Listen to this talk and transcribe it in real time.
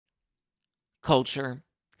Culture,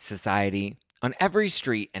 society, on every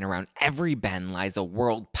street and around every bend lies a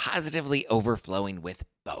world positively overflowing with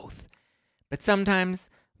both. But sometimes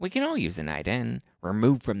we can all use a night in,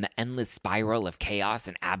 removed from the endless spiral of chaos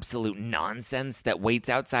and absolute nonsense that waits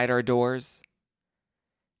outside our doors.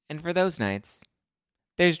 And for those nights,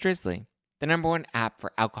 there's Drizzly, the #1 app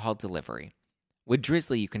for alcohol delivery. With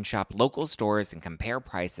Drizzly, you can shop local stores and compare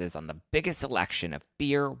prices on the biggest selection of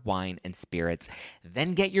beer, wine, and spirits,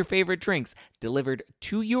 then get your favorite drinks delivered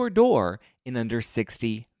to your door in under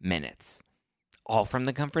 60 minutes. All from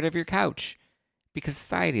the comfort of your couch. Because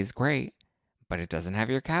society is great, but it doesn't have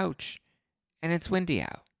your couch. And it's windy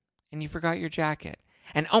out. And you forgot your jacket.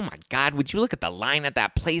 And oh my God, would you look at the line at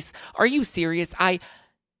that place? Are you serious?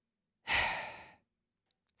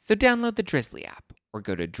 So download the Drizzly app or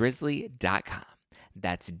go to drizzly.com.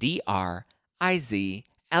 That's DRIZLY.com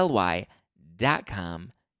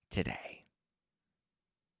today.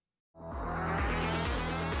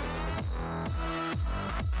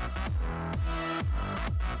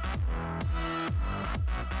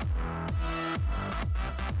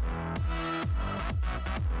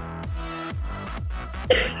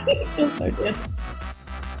 Feels so good.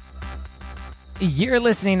 You're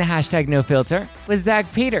listening to Hashtag No Filter with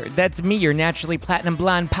Zach Peter. That's me, your naturally platinum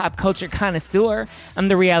blonde pop culture connoisseur. I'm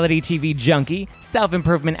the reality TV junkie,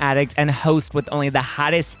 self-improvement addict, and host with only the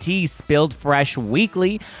hottest tea spilled fresh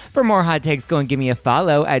weekly. For more hot takes, go and give me a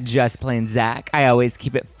follow at Just Plain Zach. I always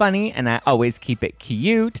keep it funny, and I always keep it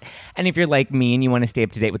cute. And if you're like me and you want to stay up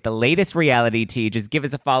to date with the latest reality tea, just give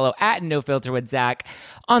us a follow at No Filter with Zach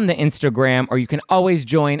on the Instagram, or you can always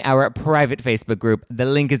join our private Facebook group. The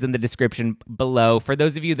link is in the description below. For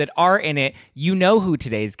those of you that are in it, you know who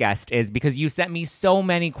today's guest is because you sent me so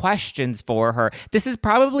many questions for her. This is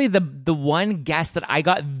probably the one guest that I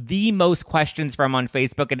got the most questions from on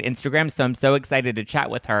Facebook and Instagram, so I'm so excited to chat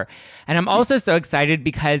with her. And I'm also so excited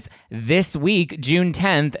because this week, June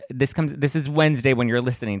 10th, this is Wednesday when you're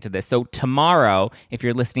listening to this. So tomorrow, if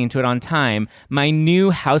you're listening to it on time, my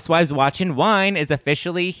new Housewives Watching Wine is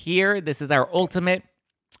officially here. This is the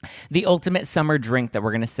ultimate summer drink that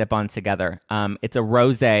we're going to sip on together. It's a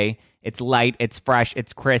rosé. It's light, it's fresh,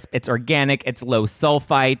 it's crisp, it's organic, it's low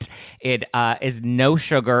sulfite. It is no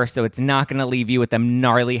sugar, so it's not going to leave you with a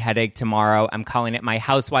gnarly headache tomorrow. I'm calling it my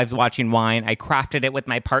Housewives Watching Wine. I crafted it with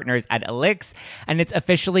my partners at Elix, and it's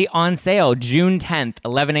officially on sale June 10th,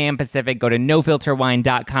 11 a.m. Pacific. Go to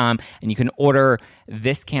nofilterwine.com, and you can order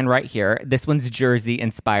this can right here. This one's Jersey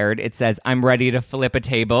inspired. It says, "I'm ready to flip a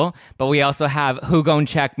table." But we also have "Who Gon'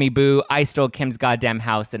 Check Me Boo," "I Stole Kim's Goddamn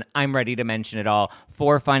House," and "I'm Ready to Mention It All."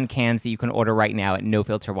 4 fun cans that you can order right now at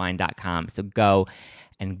nofilterwine.com. So go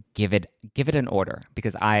and give it an order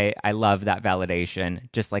because I love that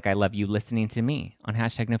validation, just like I love you listening to me on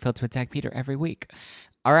Hashtag No Filter with Zach Peter every week.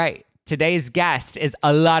 All right. Today's guest is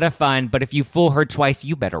a lot of fun, but if you fool her twice,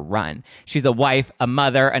 you better run. She's a wife, a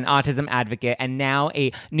mother, an autism advocate, and now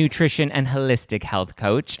a nutrition and holistic health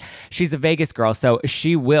coach. She's a Vegas girl, so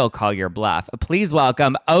she will call your bluff. Please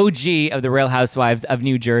welcome OG of the Real Housewives of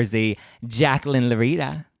New Jersey, Jacqueline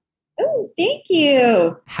Laurita. Oh, thank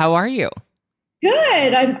you. How are you?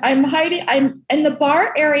 Good. I'm hiding. I'm in the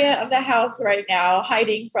bar area of the house right now,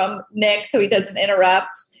 hiding from Nick so he doesn't interrupt.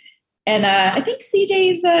 And I think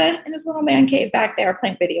CJ's in his little man cave back there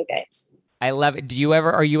playing video games. I love it.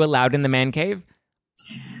 Are you allowed in the man cave?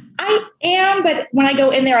 I am, but when I go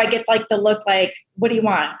in there, I get like the look like, what do you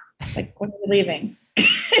want? Like, when are you leaving?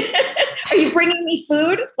 Are you bringing me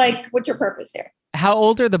food? Like, what's your purpose here? How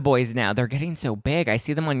old are the boys now? They're getting so big. I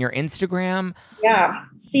see them on your Instagram. Yeah.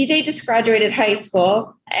 CJ just graduated high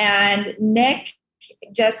school and Nick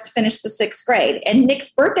just finished the 6th grade. And Nick's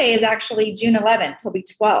birthday is actually June 11th. He'll be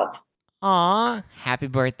 12. Aw, happy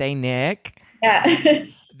birthday, Nick. Yeah.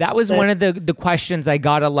 That was one of the questions I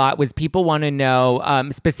got a lot was people want to know,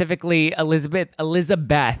 specifically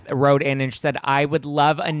Elizabeth wrote in and she said, "I would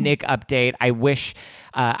love a Nick update. I wish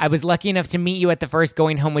I was lucky enough to meet you at the first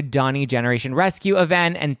Going Home with Donnie Generation Rescue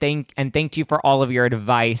event and thanked you for all of your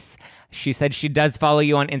advice." She said she does follow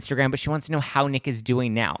you on Instagram, but she wants to know how Nick is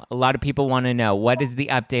doing now. A lot of people want to know, what is the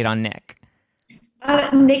update on Nick?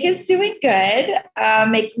 Nick is doing good,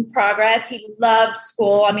 making progress. He loved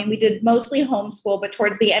school. I mean, we did mostly homeschool, but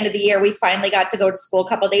towards the end of the year, we finally got to go to school a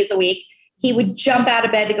couple of days a week. He would jump out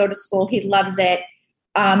of bed to go to school. He loves it.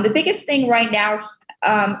 The biggest thing right now,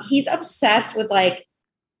 he's obsessed with like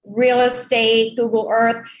real estate, Google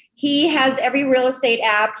Earth. He has every real estate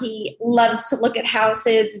app. He loves to look at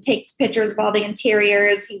houses and takes pictures of all the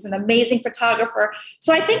interiors. He's an amazing photographer.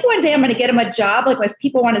 So I think one day I'm going to get him a job. Like if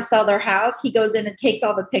people want to sell their house, he goes in and takes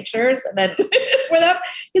all the pictures and then for them,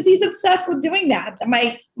 because he's obsessed with doing that.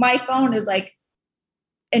 My phone is like,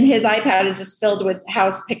 and his iPad is just filled with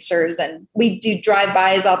house pictures, and we do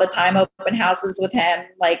drive-bys all the time, open houses with him.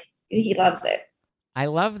 Like he loves it. I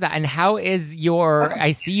love that. And how is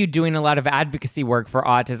I see you doing a lot of advocacy work for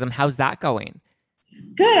autism. How's that going?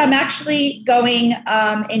 Good. I'm actually going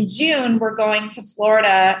in June. We're going to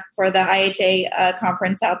Florida for the IHA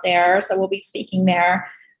conference out there. So we'll be speaking there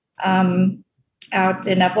out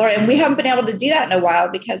in Florida. And we haven't been able to do that in a while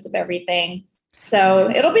because of everything. So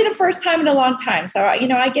it'll be the first time in a long time. So,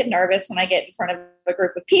 I get nervous when I get in front of a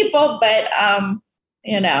group of people, but,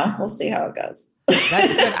 we'll see how it goes.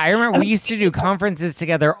 That's good. I remember we used to do conferences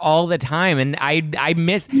together all the time, and I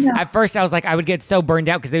miss. Yeah. At first, I was like, I would get so burned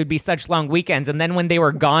out because they would be such long weekends, and then when they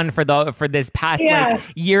were gone for this past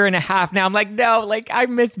year and a half, now I'm like, no, like I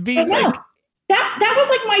miss being like. That was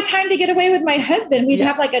like my time to get away with my husband. We'd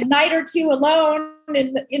have like a night or two alone,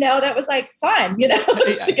 and that was like fun,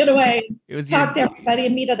 to get away, talk to everybody,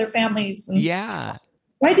 and meet other families. And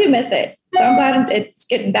I do miss it. So I'm glad it's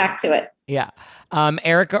getting back to it. Yeah.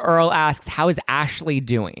 Erica Earl asks, how is Ashley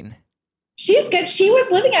doing? She's good. She was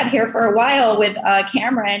living out here for a while with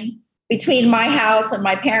Cameron between my house and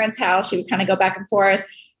my parents' house. She would kind of go back and forth.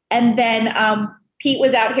 And then Pete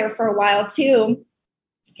was out here for a while too.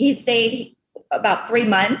 He stayed about 3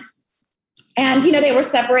 months. And, they were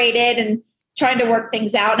separated and trying to work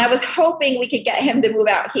things out. And I was hoping we could get him to move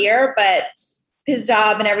out here, but his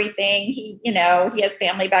job and everything, he has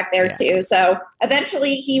family back there too. So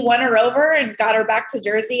eventually he won her over and got her back to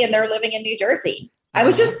Jersey, and they're living in New Jersey. I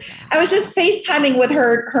was just FaceTiming with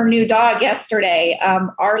her new dog yesterday,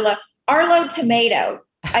 Arlo Tomato.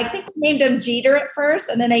 I think they named him Jeter at first,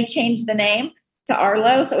 and then they changed the name to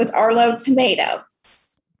Arlo. So it's Arlo Tomato.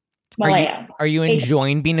 Are you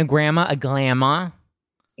enjoying being a glamma?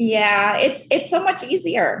 Yeah, it's so much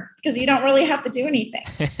easier because you don't really have to do anything.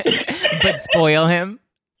 But spoil him?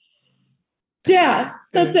 Yeah,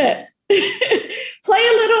 that's it. Play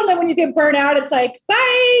a little, and then when you get burnt out, it's like,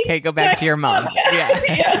 bye. Okay, go back to your mom.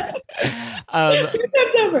 Yeah.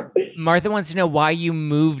 Martha wants to know why you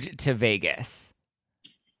moved to Vegas.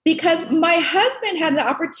 Because my husband had an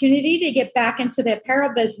opportunity to get back into the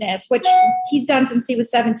apparel business, which he's done since he was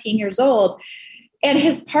 17 years old. And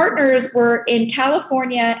his partners were in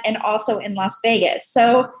California and also in Las Vegas.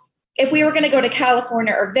 So if we were going to go to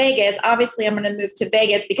California or Vegas, obviously I'm going to move to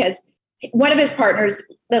Vegas because one of his partners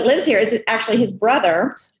that lives here is actually his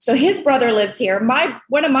brother. So his brother lives here.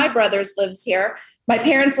 One of my brothers lives here. My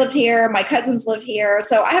parents live here. My cousins live here.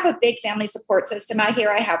 So I have a big family support system out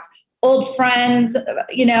here. I have old friends,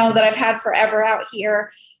 that I've had forever out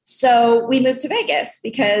here. So we moved to Vegas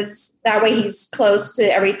because that way he's close to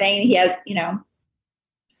everything. He has,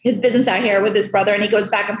 his business out here with his brother, and he goes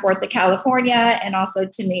back and forth to California and also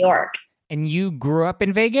to New York. And you grew up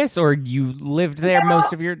in Vegas, or you lived there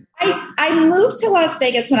most of your... I moved to Las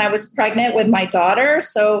Vegas when I was pregnant with my daughter.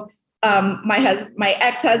 So my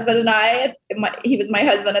ex-husband and I, he was my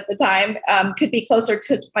husband at the time, could be closer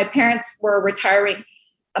to... My parents were retiring.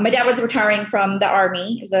 My dad was retiring from the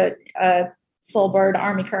Army. He's a full bird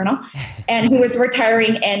Army colonel. And he was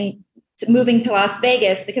retiring and moving to Las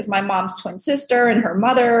Vegas because my mom's twin sister and her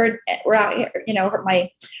mother were out here.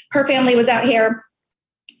 Her family was out here.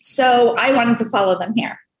 So I wanted to follow them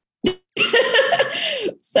here.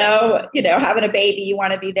 So, having a baby, you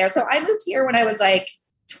want to be there. So I moved here when I was like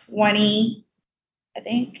 20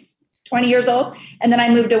 years old. And then I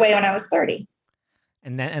moved away when I was 30.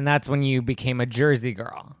 And that's when you became a Jersey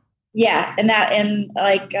girl. Yeah. And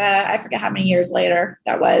I forget how many years later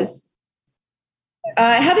that was. It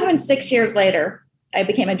had to have been 6 years later, I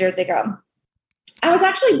became a Jersey girl. I was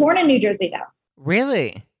actually born in New Jersey, though.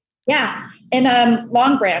 Really? Yeah. In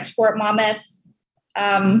Long Branch, Fort Monmouth,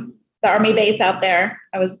 the Army base out there.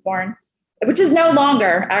 I was born, which is no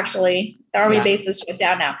longer, actually. The Army base is shut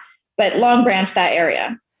down now. But Long Branch, that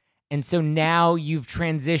area. And so now you've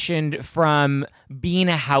transitioned from being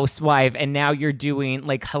a housewife, and now you're doing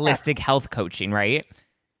like holistic health coaching, right?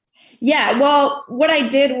 Yeah. Well, what I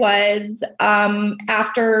did was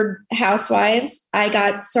after Housewives, I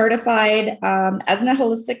got certified as a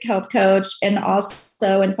holistic health coach and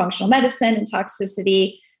also in functional medicine and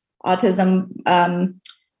toxicity, autism,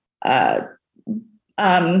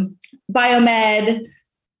 biomed.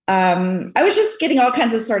 I was just getting all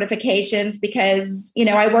kinds of certifications because,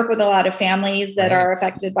 I work with a lot of families that are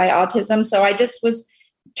affected by autism. So I just was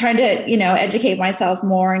trying to, educate myself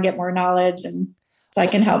more and get more knowledge. And so I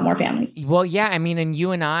can help more families. Well, yeah, I mean, and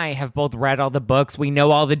you and I have both read all the books. We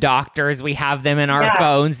know all the doctors. We have them in our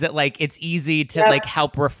phones that like it's easy to like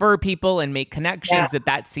help refer people and make connections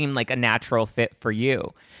that seemed like a natural fit for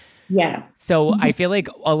you. Yes. So I feel like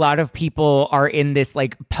a lot of people are in this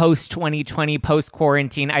like post 2020, post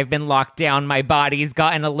quarantine. I've been locked down. My body's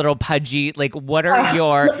gotten a little pudgy. Like, what are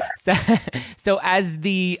your so as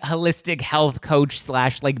the holistic health coach /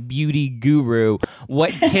 like beauty guru,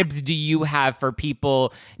 what tips do you have for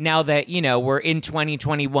people now that, you know, we're in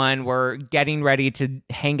 2021, we're getting ready to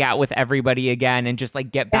hang out with everybody again and just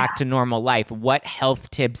like get back to normal life? What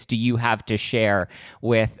health tips do you have to share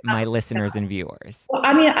with my listeners and viewers? Well,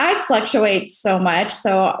 I mean, I fluctuate so much.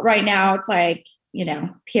 So right now it's like, you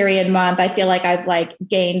know, period month. I feel like I've like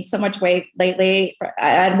gained so much weight lately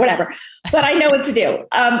and whatever, but I know what to do.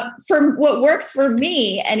 For what works for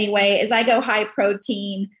me anyway, is I go high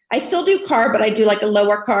protein. I still do carb, but I do like a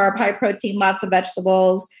lower carb, high protein, lots of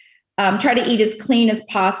vegetables, try to eat as clean as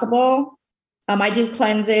possible. I do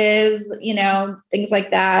cleanses, you know, things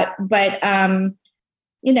like that, but,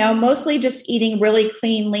 you know, mostly just eating really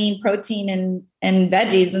clean, lean protein and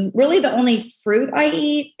veggies. And really the only fruit I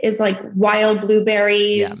eat is like wild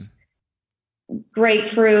blueberries,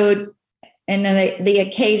 grapefruit, and then the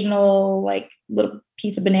occasional like little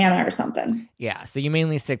piece of banana or something. Yeah. So you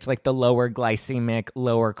mainly stick to like the lower glycemic,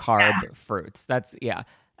 lower carb fruits. That's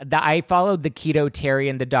I followed the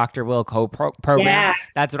Keto-tarian, the Dr. Wilco program. Yeah.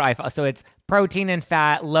 That's what I follow. So it's protein and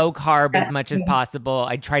fat, low carb as much as possible.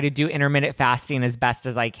 I try to do intermittent fasting as best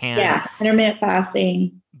as I can. Yeah, intermittent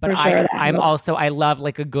fasting. But for sure. I love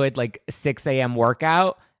like a good like 6 a.m.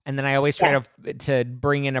 workout. And then I always try to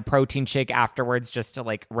bring in a protein shake afterwards just to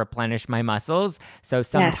like replenish my muscles. So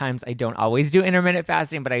sometimes I don't always do intermittent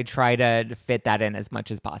fasting, but I try to fit that in as much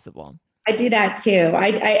as possible. I do that too.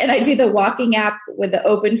 I do the walking app with the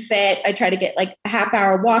Open Fit. I try to get like a half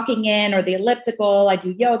hour walking in, or the elliptical. I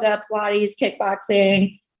do yoga, Pilates,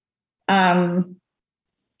 kickboxing. I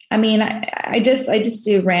mean, I just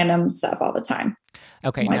do random stuff all the time.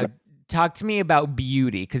 Okay. Now talk to me about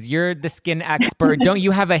beauty, because you're the skin expert. Don't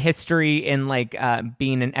you have a history in like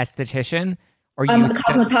being an esthetician? Or you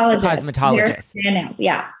cosmetologist.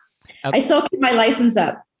 Yeah. Okay. I still keep my license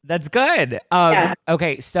up. That's good.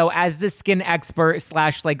 Okay, so as the skin expert /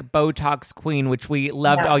 like Botox queen, which we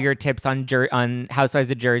loved all your tips on Housewives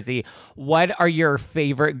of Jersey, what are your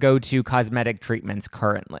favorite go-to cosmetic treatments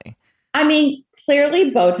currently? I mean, clearly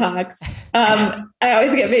Botox. I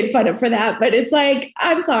always get made fun of for that, but it's like,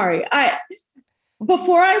 I'm sorry.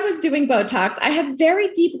 Before I was doing Botox, I had very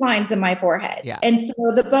deep lines in my forehead. Yeah. And so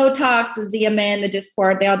the Botox, the Xeomin, the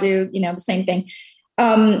Dysport, they all do, you know, the same thing.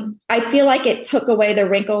 I feel like it took away the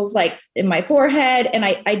wrinkles like in my forehead, and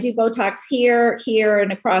I do Botox here,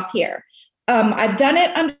 and across here. I've done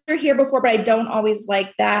it under here before, but I don't always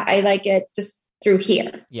like that. I like it just through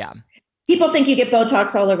here. Yeah. People think you get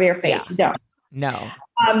Botox all over your face. You don't. No.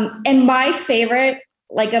 And my favorite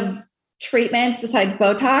like of treatments besides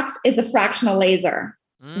Botox is the fractional laser.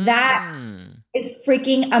 That is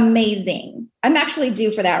freaking amazing. I'm actually due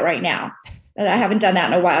for that right now. I haven't done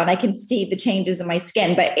that in a while, and I can see the changes in my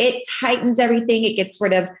skin, but it tightens everything. It gets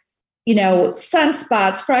rid of, you know,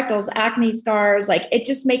 sunspots, freckles, acne scars. Like it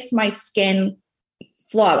just makes my skin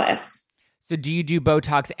flawless. So do you do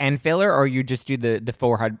Botox and filler, or you just do the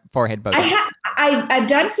forehead Botox? I've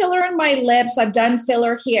done filler in my lips. I've done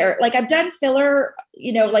filler here. Like I've done filler,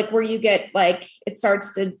 you know, like where you get like, it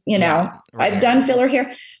starts to, you know, I've done filler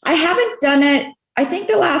here. I haven't done it. I think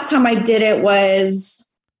the last time I did it was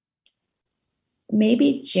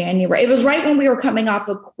maybe January. It was right when we were coming off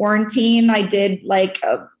of quarantine. I did like,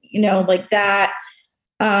 you know, like that.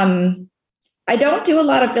 I don't do a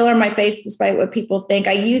lot of filler in my face, despite what people think.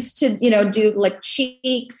 I used to, you know, do like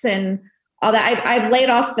cheeks and all that. I've laid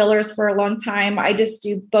off fillers for a long time. I just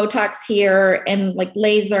do Botox here and like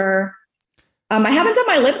laser. I haven't done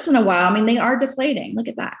my lips in a while. I mean, they are deflating. Look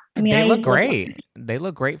at that. I mean, they look great. They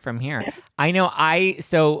look great from here. Yeah. I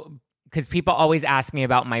know because people always ask me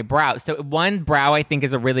about my brow. So one, brow I think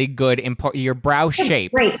is a really good, your brow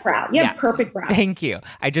shape. Great brow. You have perfect brows. Thank you.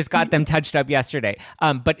 I just got them touched up yesterday.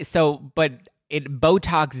 But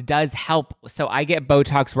Botox does help. So I get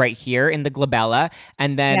Botox right here in the glabella,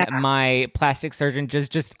 and then my plastic surgeon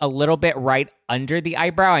just a little bit right under the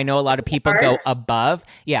eyebrow. I know a lot of people go above.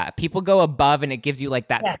 Yeah, people go above and it gives you like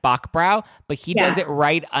that Spock brow, but he does it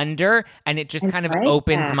right under, and it just kind of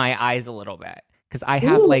opens my eyes a little bit. Because I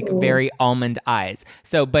have like very almond eyes.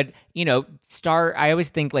 So, but you know, I always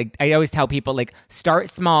think like, I always tell people like start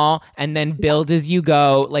small and then build as you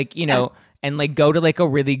go. Like, you know, and like go to like a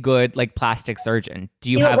really good like plastic surgeon?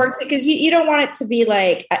 Do you have, it works because you don't want it to be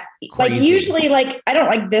like usually like I don't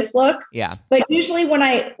like this look. Yeah. But usually when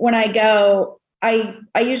I go, I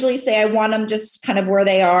usually say I want them just kind of where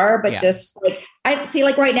they are, but just like I see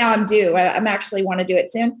like right now I'm due. I'm actually want to do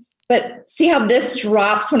it soon. But see how this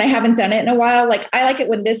drops when I haven't done it in a while? Like I like it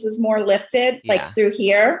when this is more lifted, like through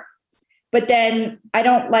here. But then I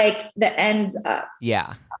don't like the ends up.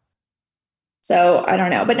 Yeah. So I don't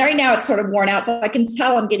know. But right now it's sort of worn out. So I can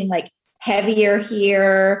tell I'm getting like heavier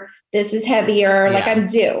here. This is heavier. Like I'm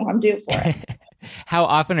due for it. How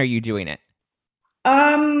often are you doing it?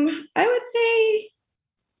 I would say,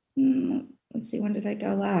 let's see, when did I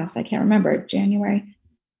go last? I can't remember. January.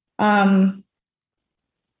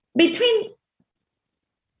 Between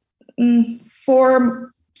 4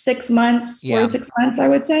 to 6 months, 4 to 6 months, I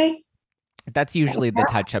would say. That's usually the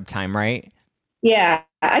touch-up time, right? Yeah,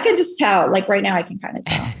 I can just tell. Like right now, I can kind of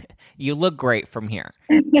tell. You look great from here.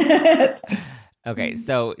 Okay,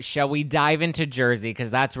 so shall we dive into Jersey?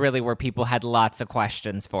 Because that's really where people had lots of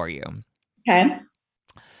questions for you. Okay.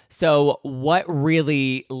 So what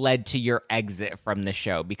really led to your exit from the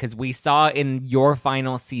show? Because we saw in your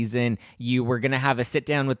final season, you were going to have a sit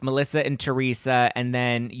down with Melissa and Teresa, and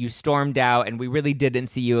then you stormed out, and we really didn't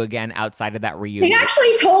see you again outside of that reunion. He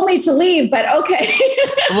actually told me to leave, but okay.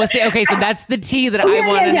 Well, see, okay, so that's the tea that I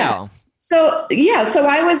want to know. So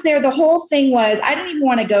I was there. The whole thing was, I didn't even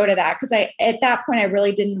want to go to that because at that point, I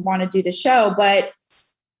really didn't want to do the show, but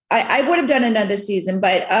I would have done another season,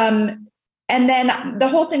 but, and then the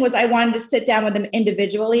whole thing was I wanted to sit down with them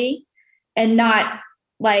individually and not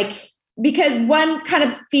like, because one kind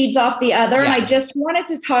of feeds off the other. And I just wanted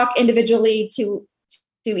to talk individually to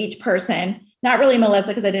each person, not really Melissa,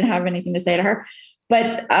 because I didn't have anything to say to her,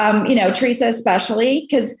 but, Teresa especially,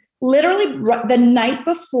 because literally the night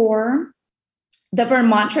before the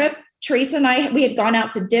Vermont trip, Teresa and we had gone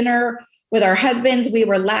out to dinner with our husbands. We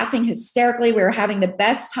were laughing hysterically. We were having the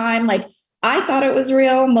best time. Like, I thought it was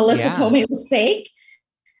real. Melissa told me it was fake.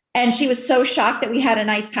 And she was so shocked that we had a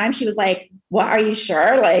nice time. She was like, "What, are you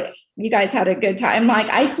sure? Like, you guys had a good time?" Like,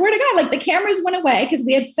 I swear to God, like the cameras went away because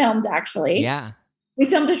we had filmed actually. Yeah. We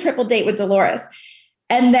filmed a triple date with Dolores.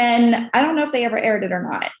 And then I don't know if they ever aired it or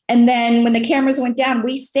not. And then when the cameras went down,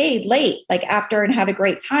 we stayed late, like after, and had a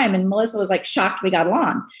great time. And Melissa was like shocked we got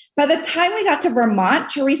along. By the time we got to Vermont,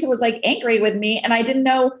 Teresa was like angry with me and I didn't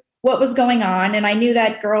know what was going on. And I knew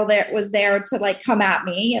that girl that was there to like come at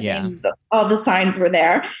me. I mean, all the signs were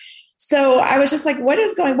there. So I was just like, what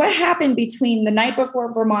happened between the night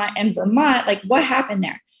before Vermont and Vermont? Like what happened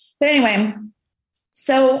there? But anyway,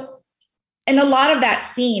 so, and a lot of that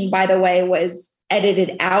scene, by the way, was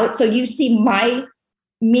edited out. So you see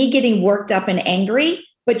me getting worked up and angry,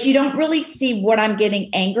 but you don't really see what I'm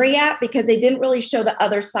getting angry at because they didn't really show the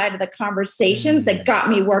other side of the conversations that got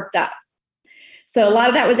me worked up. So a lot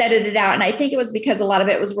of that was edited out. And I think it was because a lot of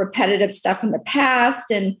it was repetitive stuff from the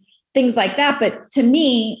past and things like that. But to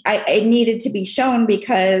me, it needed to be shown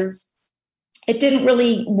because it didn't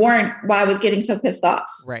really warrant why I was getting so pissed off.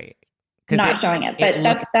 Right. Not showing it,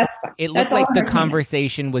 but that's fine. It looked like the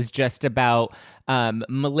conversation was just about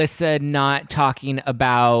Melissa not talking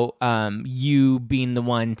about you being the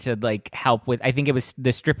one to like help with, I think it was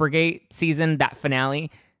the Strippergate season, that finale.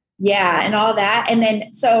 Yeah. And all that. And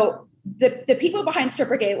then, so the people behind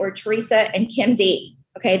Strippergate were Teresa and Kim D.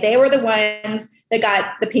 Okay. They were the ones that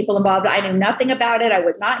got the people involved. I knew nothing about it. I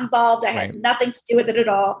was not involved. I had nothing to do with it at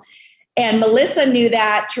all. And Melissa knew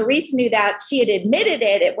that. Teresa knew that. She had admitted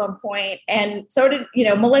it at one point. And so did,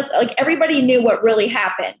 Melissa, like everybody knew what really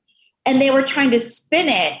happened. And they were trying to spin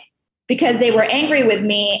it because they were angry with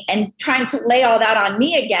me and trying to lay all that on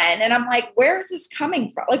me again. And I'm like, where is this coming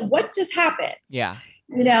from? Like, what just happened? Yeah.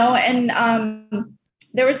 And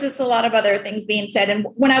there was just a lot of other things being said. And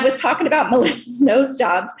when I was talking about Melissa's nose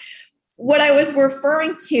jobs, what I was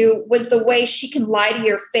referring to was the way she can lie to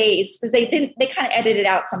your face, because they kind of edited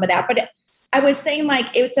out some of that. But I was saying, like,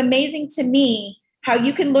 it's amazing to me how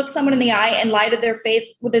you can look someone in the eye and lie to their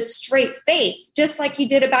face with a straight face, just like you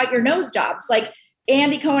did about your nose jobs. Like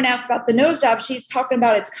Andy Cohen asked about the nose job. She's talking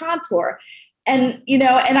about its contour. And,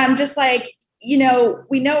 and I'm just like, we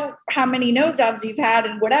know how many nose jobs you've had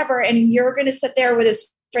and whatever, and you're going to sit there with a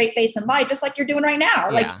straight face and lie, just like you're doing right now.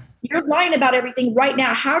 Yeah. Like you're lying about everything right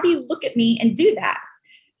now. How do you look at me and do that?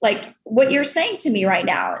 Like what you're saying to me right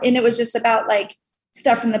now. And it was just about like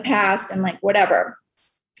stuff from the past and like whatever.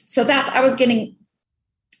 So that I was getting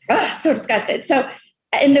so disgusted. So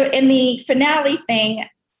in the finale thing,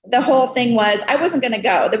 the whole thing was, I wasn't going to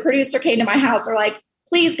go. The producer came to my house. They're like,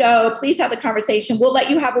 please go, please have the conversation. We'll let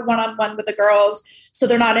you have a one-on-one with the girls so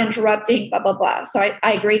they're not interrupting, blah, blah, blah. So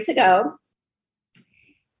I agreed to go.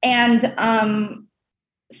 And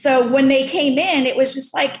so when they came in, it was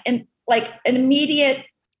just like an immediate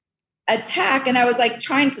attack. And I was like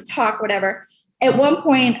trying to talk, whatever. At one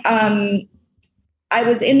point, I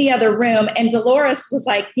was in the other room and Dolores was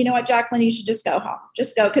like, you know what, Jacqueline, you should just go home.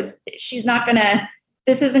 Just go, because she's not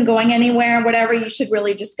this isn't going anywhere, whatever. You should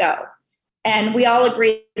really just go. And we all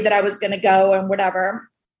agreed that I was going to go and whatever.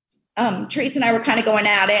 Teresa and I were kind of going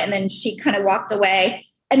at it, and then she kind of walked away.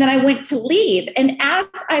 And then I went to leave. And as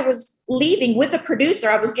I was leaving with the producer,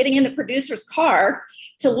 I was getting in the producer's car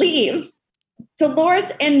to leave.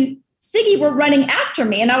 Dolores and Siggy were running after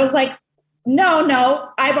me. And I was like, no,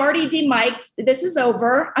 I've already demiked. This is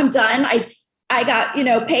over. I'm done. I got,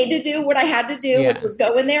 paid to do what I had to do, which was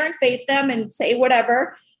go in there and face them and say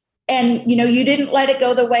whatever. And, you didn't let it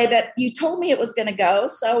go the way that you told me it was going to go.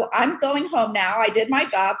 So I'm going home now. I did my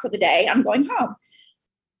job for the day. I'm going home.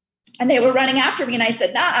 And they were running after me. And I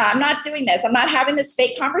said, nah, I'm not doing this. I'm not having this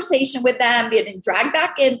fake conversation with them, getting dragged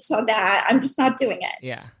back into that. I'm just not doing it.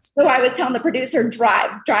 Yeah. So I was telling the producer,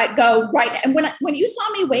 drive, go right now. And when you saw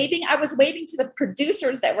me waving, I was waving to the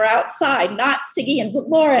producers that were outside, not Siggy and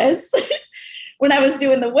Dolores when I was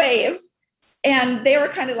doing the wave. And they were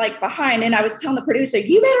kind of like behind. And I was telling the producer,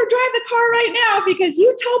 you better drive the car right now because you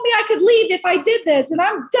told me I could leave if I did this. And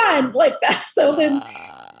I'm done like that. So then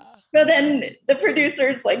the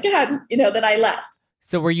producers then I left.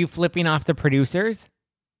 So were you flipping off the producers?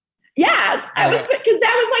 Yes, I was, because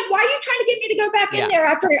that was like, why are you trying to get me to go back in there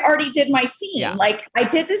after I already did my scene? Yeah. Like I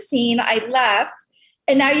did the scene, I left,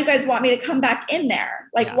 and now you guys want me to come back in there.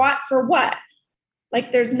 Like what for what?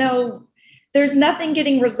 Like there's nothing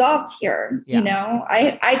getting resolved here. Yeah.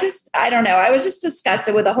 I don't know. I was just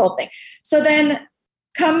disgusted with the whole thing. So then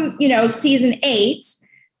come, season 8,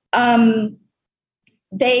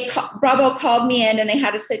 Bravo called me in and they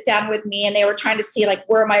had to sit down with me and they were trying to see like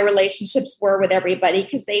where my relationships were with everybody,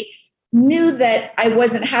 because they knew that I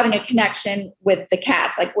wasn't having a connection with the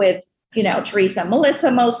cast, like with, Teresa,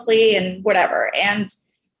 Melissa mostly and whatever. And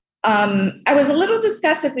I was a little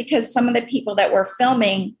disgusted because some of the people that were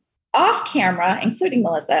filming off camera, including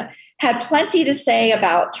Melissa, had plenty to say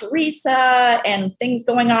about Teresa and things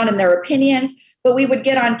going on in their opinions, but we would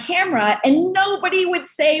get on camera and nobody would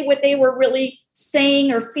say what they were really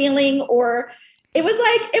saying or feeling, or it was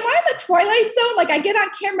like, am I in the Twilight Zone? Like I get on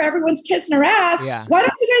camera, everyone's kissing her ass. Yeah. Why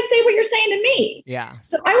don't you guys say what you're saying to me? Yeah.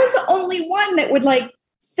 So I was the only one that would like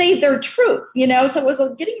say their truth, so it was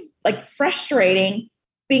getting like frustrating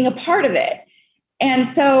being a part of it. And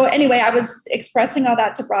so anyway, I was expressing all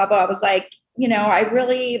that to Bravo. I was like,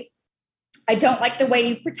 I don't like the way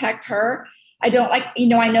you protect her. I don't like,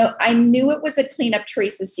 I knew it was a cleanup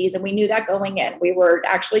Teresa season. We knew that going in. We were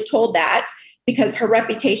actually told that because her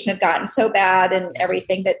reputation had gotten so bad and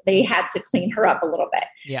everything that they had to clean her up a little bit.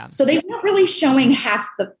 Yeah. So they weren't really showing half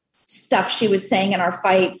the stuff she was saying in our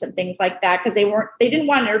fights and things like that, because they didn't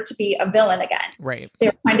want her to be a villain again. Right. They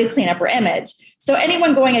were trying to clean up her image. So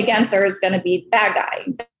anyone going against her is going to be bad guy.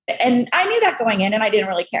 And I knew that going in and I didn't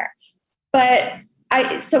really care. But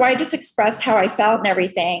I just expressed how I felt and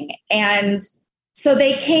everything. And so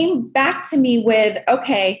they came back to me with,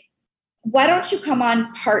 okay, why don't you come on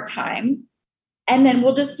part-time? And then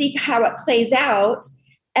we'll just see how it plays out.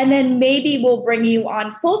 And then maybe we'll bring you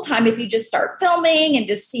on full-time if you just start filming and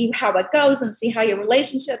just see how it goes and see how your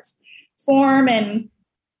relationships form. And,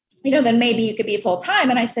 then maybe you could be full-time.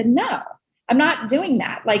 And I said, no, I'm not doing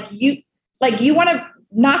that. You want to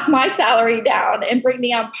knock my salary down and bring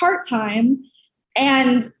me on part-time.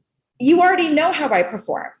 And you already know how I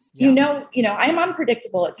perform. Yeah. I'm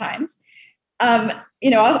unpredictable at times.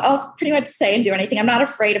 I'll pretty much say and do anything. I'm not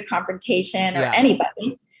afraid of confrontation or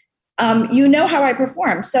anybody. You know how I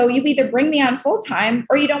perform. So you either bring me on full time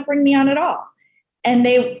or you don't bring me on at all. And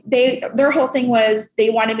their whole thing was they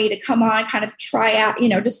wanted me to come on, kind of try out,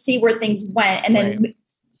 just see where things went. And then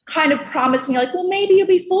kind of promised me like, well, maybe you'll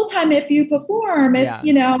be full-time if you perform,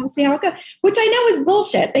 see how it goes, which I know is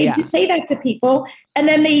bullshit. They say that to people. And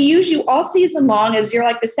then they use you all season long as you're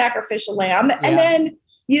like the sacrificial lamb. Yeah. And then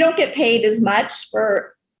you don't get paid as much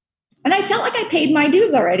and I felt like I paid my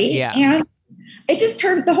dues already. Yeah. And it just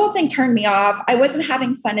the whole thing turned me off. I wasn't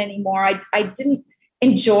having fun anymore. I didn't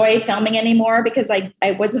enjoy filming anymore because I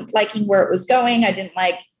wasn't liking where it was going. I didn't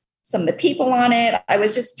like some of the people on it. I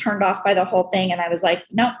was just turned off by the whole thing. And I was like,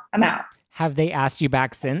 no, I'm out. Have they asked you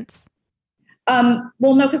back since? Well,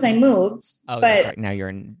 no, because I moved. Oh, but that's right. Now you're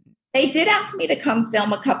in. They did ask me to come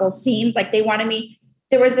film a couple scenes. Like they wanted me.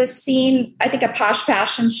 There was a scene, I think a posh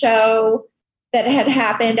fashion show that had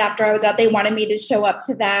happened after I was out. They wanted me to show up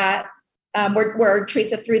to that. Where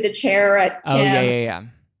Teresa threw the chair at Kim. Oh, yeah.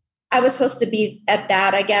 I was supposed to be at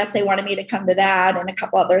that. I guess they wanted me to come to that and a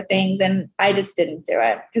couple other things. And I just didn't do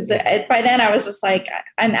it because by then I was just like,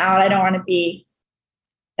 I'm out. I don't want to be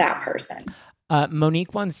that person.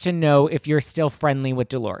 Monique wants to know if you're still friendly with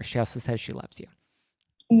Dolores. She also says she loves you.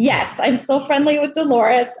 Yes, I'm still friendly with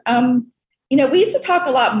Dolores. We used to talk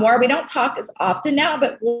a lot more. We don't talk as often now,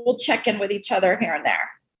 but we'll check in with each other here and there.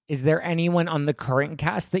 Is there anyone on the current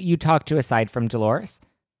cast that you talk to aside from Dolores?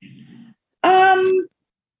 I've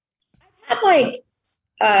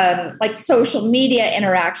had like social media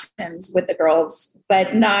interactions with the girls,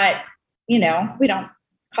 but not, we don't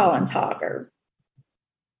call and talk or,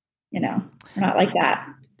 we're not like that.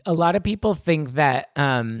 A lot of people think that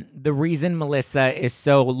the reason Melissa is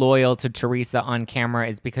so loyal to Teresa on camera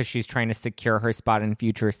is because she's trying to secure her spot in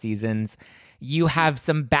future seasons. You have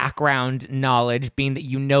some background knowledge, being that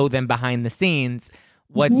you know them behind the scenes.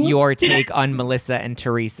 What's your take on Melissa and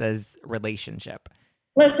Teresa's relationship?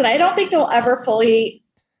 Listen, I don't think they'll ever fully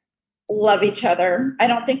love each other. I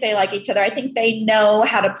don't think they like each other. I think they know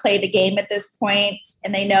how to play the game at this point,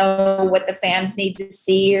 and they know what the fans need to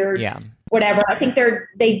see or whatever. I think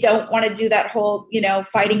they don't want to do that whole,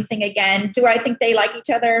 fighting thing again. Do I think they like each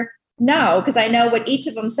other? No, because I know what each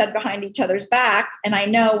of them said behind each other's back, and I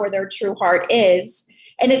know where their true heart is.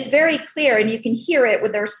 And it's very clear, and you can hear it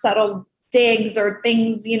with their subtle digs or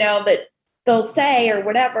things, that they'll say or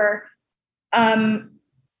whatever.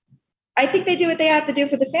 I think they do what they have to do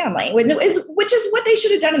for the family, which is what they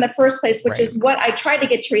should have done in the first place, which is what I tried to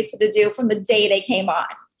get Teresa to do from the day they came on.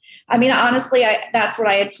 I mean, honestly, that's what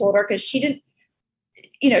I had told her, because she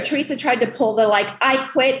didn't, Teresa tried to pull the, I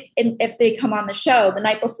quit if they come on the show the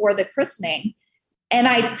night before the christening. And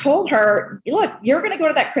I told her, look, you're going to go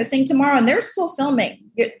to that christening tomorrow and they're still filming.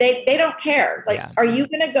 They don't care. Are you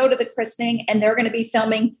going to go to the christening and they're going to be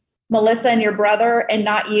filming Melissa and your brother and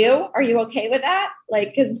not you? Are you okay with that?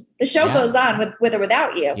 Because the show goes on with or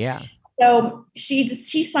without you. Yeah. So she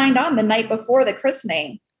signed on the night before the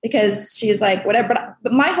christening because she's like, whatever.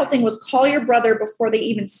 But my whole thing was call your brother before they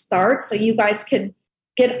even start, so you guys could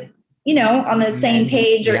get, on the same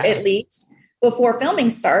page, or at least before filming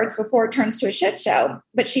starts, before it turns to a shit show.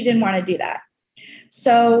 But she didn't want to do that.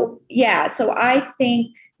 So I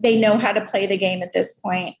think they know how to play the game at this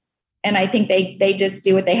point. And I think they just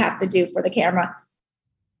do what they have to do for the camera.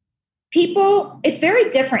 People, it's very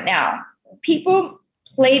different now. People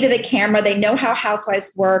play to the camera. They know how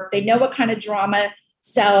housewives work. They know what kind of drama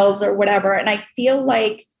sells or whatever. And I feel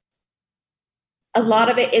like a lot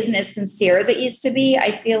of it isn't as sincere as it used to be.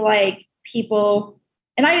 I feel like people,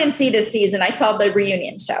 and I didn't see this season. I saw the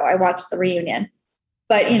reunion show. I watched the reunion.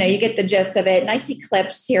 But, you get the gist of it. And I see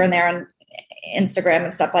clips here and there on Instagram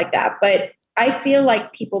and stuff like that. But I feel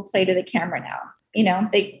like people play to the camera now.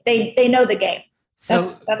 They know the game.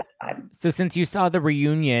 That's so since you saw the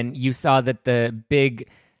reunion, you saw that the big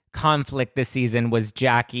conflict this season was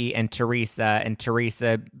Jackie and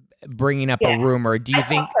Teresa bringing up a rumor. Do you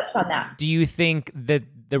think that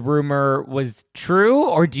the rumor was true,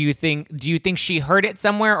 or do you think she heard it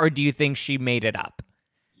somewhere, or do you think she made it up?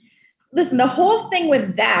 Listen, the whole thing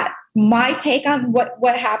with that, my take on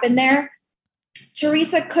what happened there,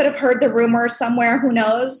 Teresa could have heard the rumor somewhere. Who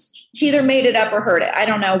knows? She either made it up or heard it. I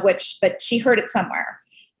don't know which, but she heard it somewhere.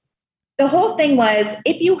 The whole thing was,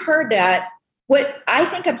 if you heard that, what I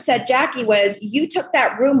think upset Jackie was you took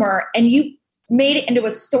that rumor and you made it into a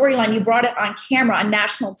storyline. You brought it on camera on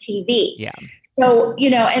national TV. Yeah. So,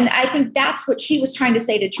 and I think that's what she was trying to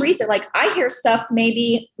say to Teresa. I hear stuff,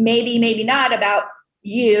 maybe not, about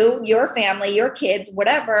you, your family, your kids,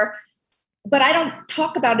 whatever, but I don't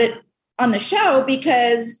talk about it on the show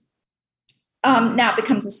because now it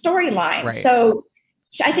becomes a storyline. Right. So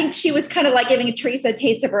I think she was kind of giving Teresa a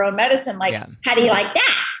taste of her own medicine. How do you like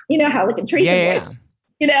that? How Teresa voice,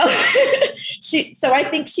 so I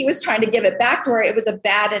think she was trying to give it back to her. It was a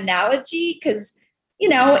bad analogy because,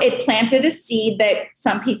 it planted a seed that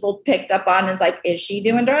some people picked up on and is is she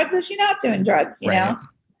doing drugs? Is she not doing drugs? You know?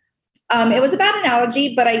 It was a bad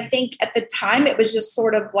analogy, but I think at the time it was just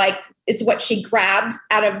sort of it's what she grabbed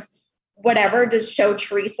out of whatever to show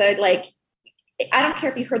Teresa, I don't care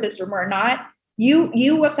if you heard this rumor or not,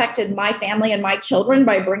 you affected my family and my children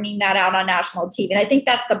by bringing that out on national TV. And I think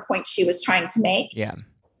that's the point she was trying to make. Yeah.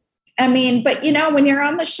 I mean, but when you're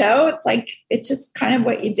on the show, it's like, it's just kind of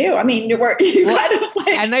what you do. I mean, kind of like.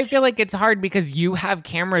 And I feel like it's hard because you have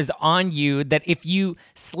cameras on you that if you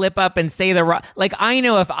slip up and say the wrong, like I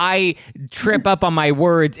know if I trip up on my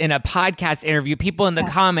words in a podcast interview, people in the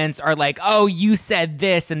comments are like, "Oh, you said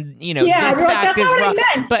this," and this fact is wrong.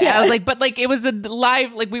 But I was like, it was a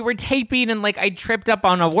live, like we were taping, and like I tripped up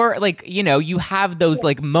on a word. Like you have those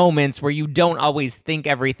like moments where you don't always think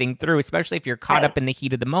everything through, especially if you're caught up in the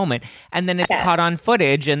heat of the moment. And then it's caught on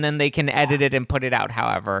footage, and then they can edit it and put it out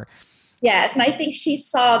however. Yes, and I think she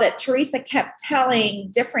saw that Teresa kept telling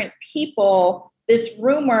different people this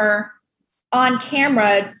rumor on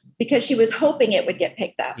camera because she was hoping it would get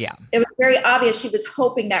picked up. Yeah. It was very obvious she was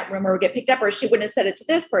hoping that rumor would get picked up, or she wouldn't have said it to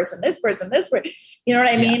this person. You know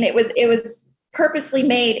what I mean? It was purposely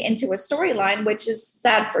made into a storyline, which is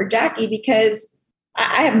sad for Jackie because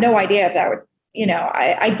I have no idea if that would,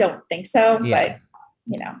 I don't think so, but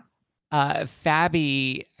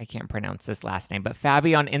Fabi, I can't pronounce this last name, but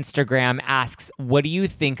Fabi on Instagram asks, what do you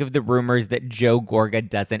think of the rumors that Joe Gorga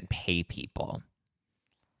doesn't pay people?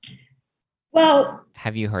 Well,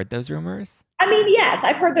 have you heard those rumors? I mean, yes,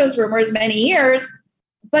 I've heard those rumors many years,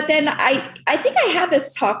 but then I think I had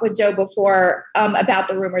this talk with Joe before about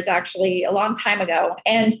the rumors actually a long time ago.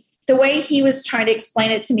 And the way he was trying to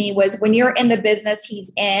explain it to me was when you're in the business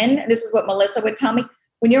he's in, this is what Melissa would tell me,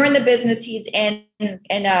 when you're in the business he's in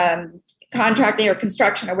contracting or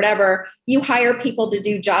construction or whatever, you hire people to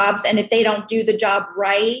do jobs. And if they don't do the job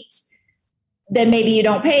right, then maybe you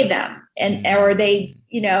don't pay them. Or they,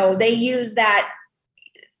 they use that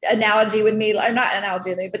analogy with me, or not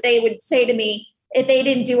analogy with me, but they would say to me, if they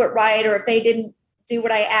didn't do it right, or if they didn't do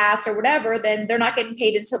what I asked or whatever, then they're not getting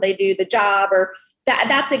paid until they do the job. Or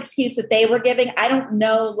that's the excuse that they were giving. I don't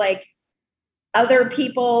know, like, other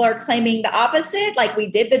people are claiming the opposite, like we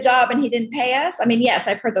did the job and he didn't pay us. I mean, yes,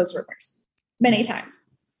 I've heard those rumors many times.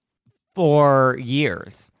 For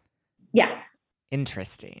years. Yeah.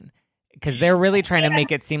 Interesting. Because they're really trying to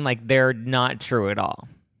make it seem like they're not true at all.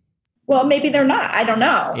 Well, maybe they're not. I don't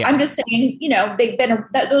know. Yeah. I'm just saying,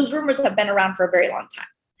 those rumors have been around for a very long time.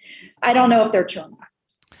 I don't know if they're true or not.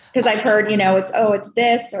 Because I've heard, it's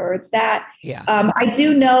this or it's that. Yeah. I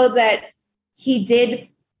do know that he did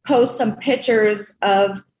post some pictures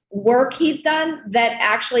of work he's done that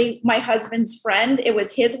actually my husband's friend, it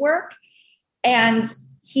was his work. And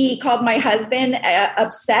he called my husband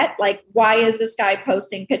upset. Like, why is this guy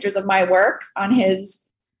posting pictures of my work on his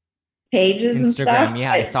pages Instagram, and stuff?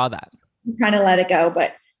 Yeah, I saw that. He kind of let it go,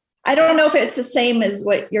 but I don't know if it's the same as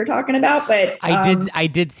what you're talking about, but I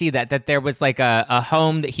did see that there was like a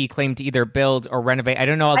home that he claimed to either build or renovate. I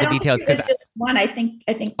don't know all the details because just one. I think.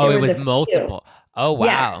 Oh, it was multiple. Oh, wow.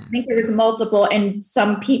 Yeah, I think there was multiple, and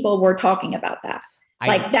some people were talking about that.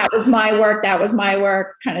 Like, that was my work, that was my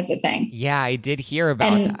work, kind of a thing. Yeah, I did hear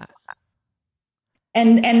about that.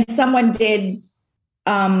 And someone did,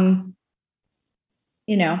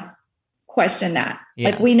 question that. Yeah.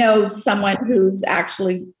 Like, we know someone whose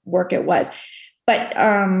actually work it was. But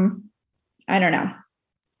I don't know.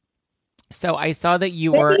 So I saw that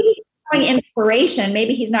you were inspiration.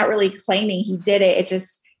 Maybe he's not really claiming he did it.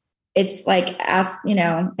 It's like,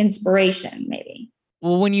 inspiration, maybe.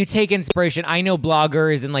 Well, when you take inspiration, I know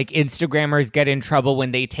bloggers and like Instagrammers get in trouble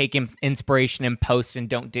when they take inspiration and post and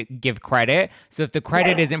don't give credit. So if the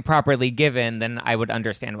credit isn't properly given, then I would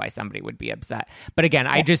understand why somebody would be upset. But again,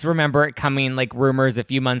 I just remember it coming like rumors a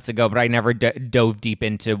few months ago, but I never dove deep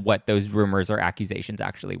into what those rumors or accusations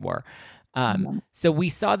actually were. So we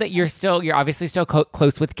saw that you're obviously still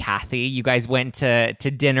close with Kathy. You guys went to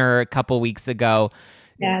dinner a couple weeks ago.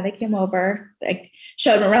 Yeah, they came over. They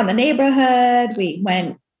showed them around the neighborhood. We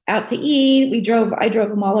went out to eat. I drove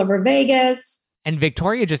them all over Vegas. And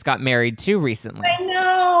Victoria just got married too recently. I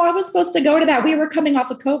know. I was supposed to go to that. We were coming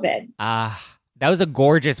off of COVID. That was a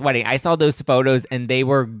gorgeous wedding. I saw those photos and they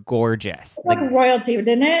were gorgeous. Like royalty,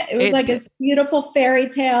 didn't it? It was like this beautiful fairy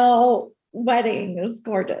tale wedding. It was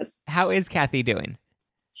gorgeous. How is Kathy doing?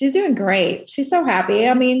 She's doing great. She's so happy.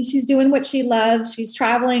 I mean, she's doing what she loves. She's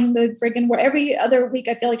traveling every other week.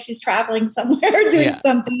 I feel like she's traveling somewhere doing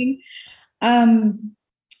something.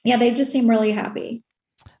 They just seem really happy.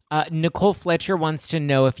 Nicole Fletcher wants to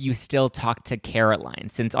know if you still talk to Caroline.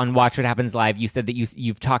 Since on Watch What Happens Live, you said that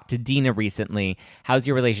you've talked to Dina recently. How's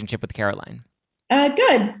your relationship with Caroline?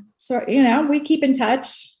 Good. So, we keep in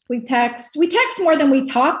touch. We text more than we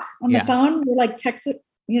talk on the phone. We like text,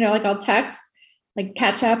 like I'll text. Like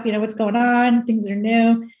catch up, what's going on, things that are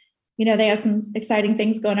new. They have some exciting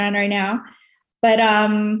things going on right now. But I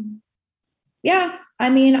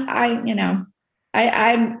mean,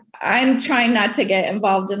 I'm trying not to get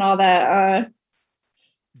involved in all that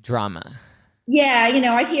drama. Yeah,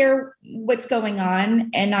 I hear what's going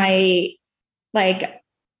on, and I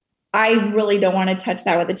really don't want to touch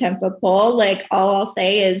that with a 10-foot pole. Like, all I'll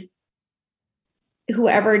say is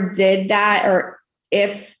whoever did that, or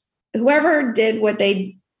if whoever did what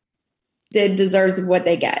they did deserves what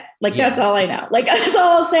they get. Like, that's all I know. Like, that's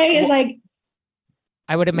all I'll say is like,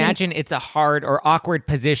 I would imagine it's a hard or awkward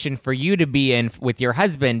position for you to be in with your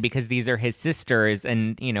husband because these are his sisters.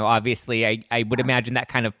 And, obviously I would imagine that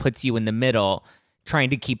kind of puts you in the middle, trying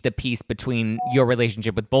to keep the peace between your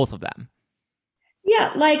relationship with both of them.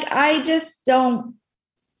 Yeah. Like, I just don't,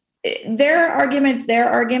 their argument,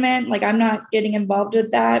 like, I'm not getting involved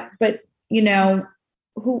with that, but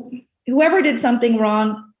whoever did something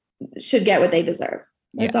wrong should get what they deserve.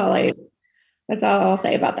 That's all I'll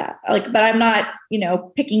say about that. Like, but I'm not,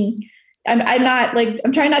 picking, I'm not like,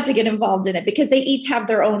 I'm trying not to get involved in it because they each have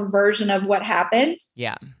their own version of what happened.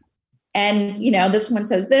 Yeah. And, this one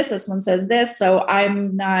says this one says this. So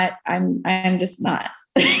I'm just not,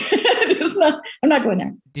 I'm not going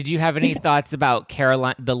there. Did you have any thoughts about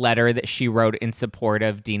Caroline, the letter that she wrote in support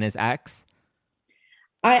of Dina's ex?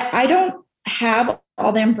 I don't have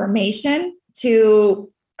all the information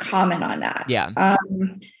to comment on that. Yeah.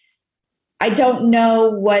 I don't know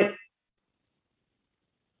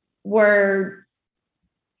where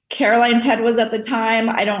Caroline's head was at the time.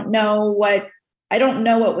 I don't know what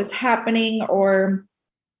was happening or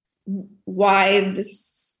why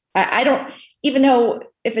this. I don't even know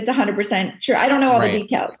if it's 100% true. I don't know all the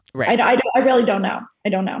details. Right. I really don't know. I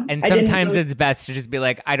don't know. And sometimes it's best to just be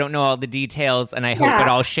like, I don't know all the details, and I hope it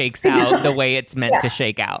all shakes out the way it's meant to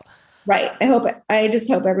shake out. Right. I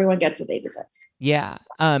just hope everyone gets what they deserve. Yeah.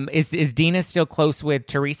 Is Dina still close with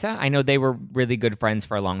Teresa? I know they were really good friends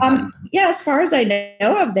for a long time. Yeah, as far as I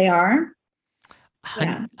know of, they are.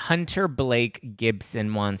 Hunter Blake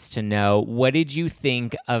Gibson wants to know, what did you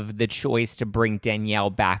think of the choice to bring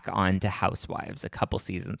Danielle back on to Housewives a couple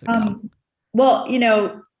seasons ago? Well,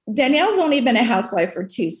 Danielle's only been a housewife for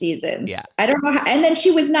 2 seasons. Yeah. I don't know how, and then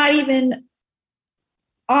she was not even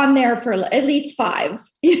on there for at least 5,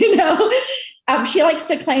 she likes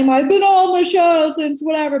to claim I've been on the show since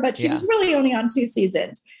whatever, but she was really only on 2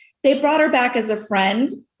 seasons. They brought her back as a friend,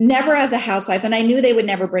 never as a housewife. And I knew they would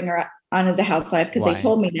never bring her on as a housewife because they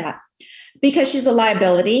told me that, because she's a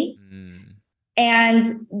liability.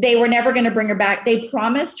 And they were never going to bring her back. They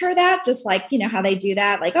promised her that, just like, how they do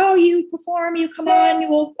that. Like, oh, you perform, you come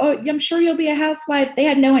on, I'm sure you'll be a housewife. They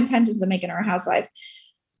had no intentions of making her a housewife.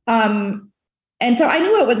 And so I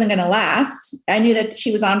knew it wasn't going to last. I knew that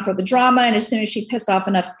she was on for the drama. And as soon as she pissed off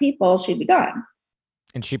enough people, she'd be gone.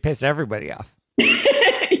 And she pissed everybody off.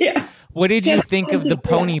 Yeah. What did you think of the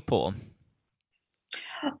pony pool?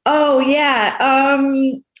 Oh, yeah.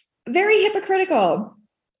 Very hypocritical.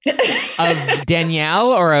 Of Danielle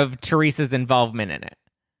or of Teresa's involvement in it?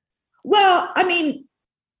 Well, I mean,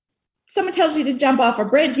 someone tells you to jump off a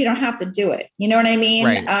bridge, you don't have to do it. You know what I mean?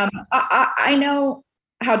 Right. I know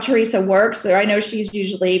how Teresa works, or I know she's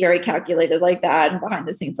usually very calculated like that and behind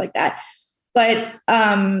the scenes like that. But,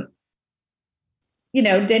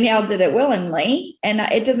 Danielle did it willingly, and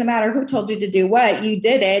it doesn't matter who told you to do what, you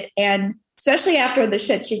did it. And especially after the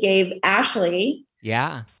shit she gave Ashley.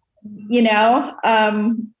 Yeah.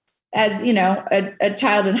 As, a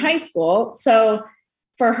child in high school. So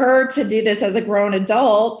for her to do this as a grown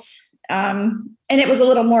adult, and it was a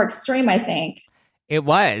little more extreme, I think. It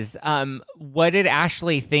was. What did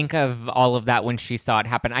Ashley think of all of that when she saw it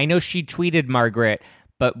happen? I know she tweeted Margaret,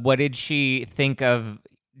 but what did she think of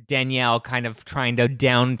Danielle kind of trying to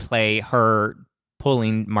downplay her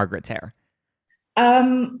pulling Margaret's hair?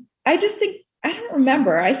 I just think, I don't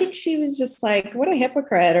remember. I think she was just like, what a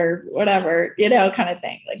hypocrite or whatever, kind of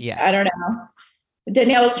thing. Like, I don't know.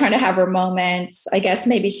 Danielle was trying to have her moments. I guess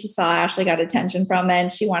maybe she saw Ashley got attention from it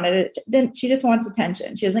and she wanted it. Then she just wants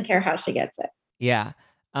attention. She doesn't care how she gets it. Yeah.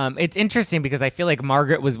 It's interesting because I feel like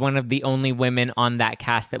Margaret was one of the only women on that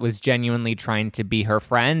cast that was genuinely trying to be her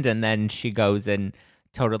friend. And then she goes and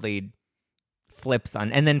totally flips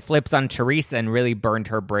on Teresa and really burned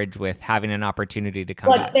her bridge with having an opportunity to come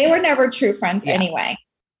back. Look, they were never true friends anyway.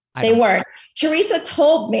 They weren't. Teresa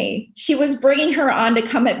told me she was bringing her on to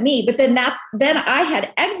come at me, but then I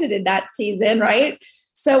had exited that season, right?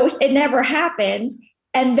 So it never happened.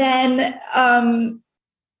 And then,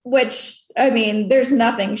 which, I mean, there's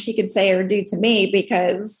nothing she could say or do to me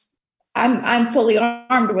because I'm fully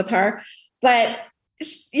armed with her. But,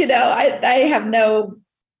 I have no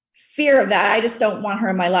fear of that. I just don't want her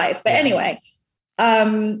in my life. But anyway.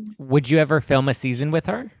 Would you ever film a season with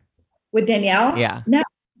her? With Danielle? Yeah.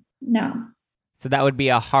 No. So that would be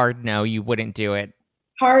a hard no. You wouldn't do it.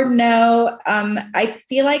 hard no. I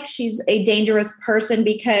feel like she's a dangerous person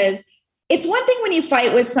because it's one thing when you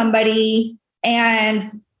fight with somebody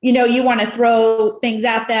and, you want to throw things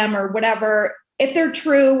at them or whatever, if they're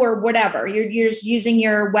true or whatever, you're just using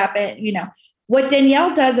your weapon, What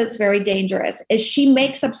Danielle does that's very dangerous is she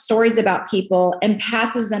makes up stories about people and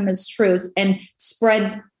passes them as truths and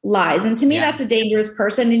spreads lies. And to me, that's a dangerous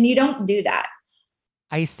person, and you don't do that.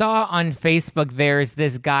 I saw on Facebook there's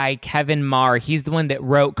this guy, Kevin Marr. He's the one that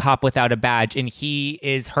wrote Cop Without a Badge, and he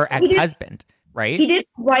is her ex-husband, right? He didn't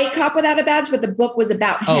write Cop Without a Badge, but the book was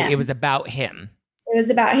about him. Oh, it was about him. It was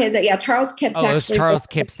about his, Charles Kipps. Oh, it was Charles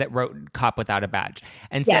Kipps that wrote Cop Without a Badge.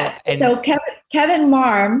 And so Kevin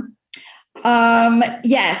Marr,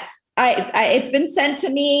 yes, it's been sent to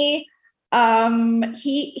me.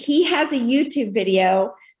 He has a YouTube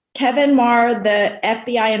video, Kevin Marr, the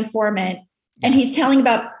FBI informant, and he's telling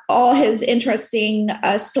about all his interesting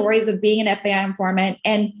stories of being an FBI informant.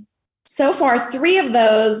 And so far, 3 of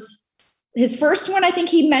those, his first one, I think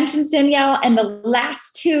he mentions Danielle, and the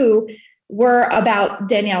last 2 were about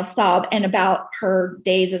Danielle Staub and about her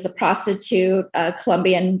days as a prostitute, a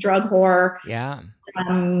Colombian drug whore. Yeah.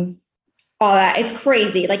 All that. It's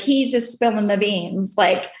crazy. Like, he's just spilling the beans.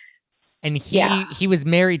 And he was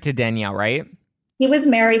married to Danielle, right? He was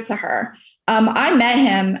married to her. I met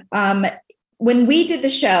him when we did the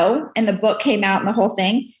show and the book came out and the whole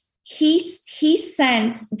thing. He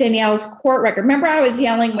sent Danielle's court record. Remember, I was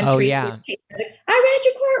yelling when Teresa was I read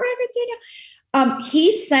your court records, Danielle.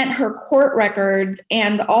 He sent her court records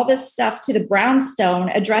and all this stuff to the brownstone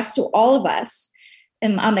addressed to all of us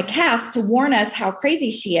and on the cast to warn us how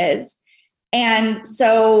crazy she is. And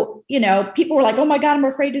so, people were like, oh my God, I'm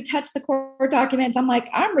afraid to touch the court documents. I'm like,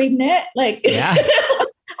 I'm reading it. I'm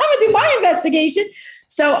gonna do my investigation.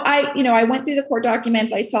 So I went through the court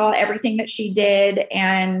documents. I saw everything that she did,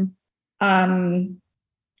 and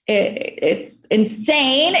it's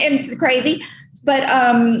insane and it's crazy. But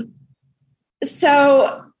I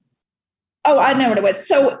know what it was.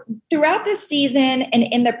 So throughout this season and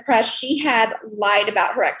in the press, she had lied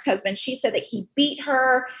about her ex-husband. She said that he beat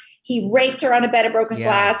her, he raped her on a bed of broken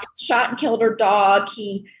glass, he shot and killed her dog,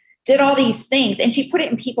 he did all these things. And she put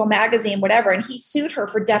it in People magazine, whatever, and he sued her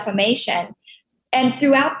for defamation. And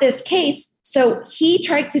throughout this case, so he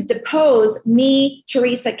tried to depose me,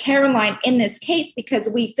 Teresa, Caroline in this case because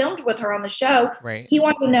we filmed with her on the show. Right. He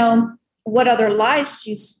wanted to know what other lies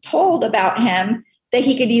she's told about him that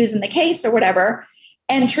he could use in the case or whatever.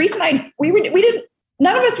 And Teresa and I, we didn't,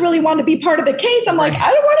 none of us really wanted to be part of the case. I'm like,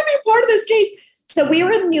 I don't want to be a part of this case. So we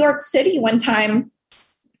were in New York City one time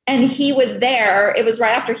and he was there. It was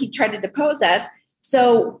right after he tried to depose us.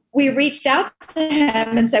 So we reached out to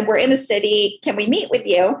him and said, we're in the city. Can we meet with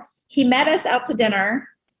you? He met us out to dinner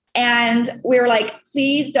and we were like,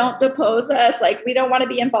 please don't depose us. We don't want to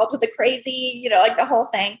be involved with the crazy, the whole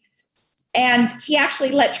thing. And he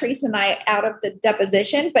actually let Teresa and I out of the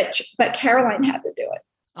deposition, but Caroline had to do it.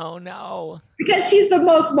 Oh no! Because she's the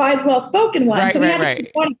most wise, well-spoken one. Right, so we had to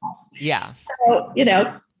keep one of us. Yeah. So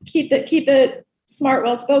keep the smart,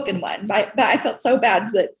 well-spoken one. But I felt so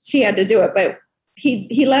bad that she had to do it, but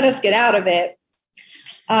he let us get out of it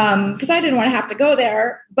because I didn't want to have to go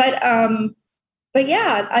there. But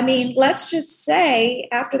yeah, I mean, let's just say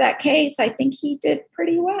after that case, I think he did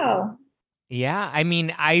pretty well. Yeah, I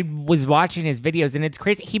mean, I was watching his videos and it's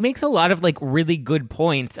crazy. He makes a lot of really good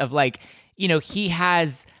points of he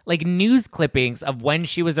has news clippings of when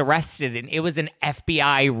she was arrested and it was an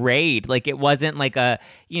FBI raid. It wasn't a.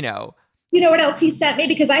 You know what else he sent me?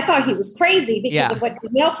 Because I thought he was crazy because of what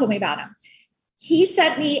Danielle told me about him. He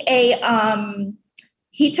sent me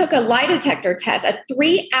he took a lie detector test, a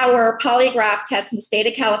 3-hour polygraph test in the state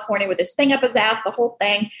of California with this thing up his ass, the whole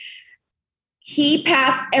thing. He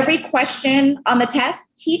passed every question on the test.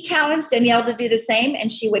 He challenged Danielle to do the same,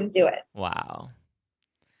 and she wouldn't do it. Wow.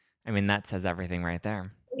 I mean, that says everything right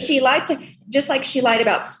there. She lied just like she lied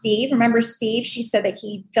about Steve. Remember Steve? She said that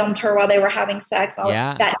he filmed her while they were having sex.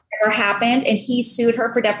 That never happened. And he sued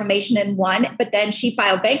her for defamation and won. But then she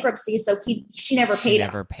filed bankruptcy, so she never paid him.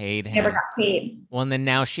 Never paid him. Never got paid. Well, and then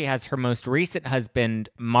now she has her most recent husband,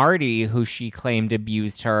 Marty, who she claimed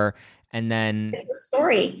abused her. And then... It's the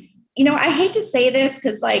story. I hate to say this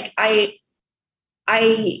because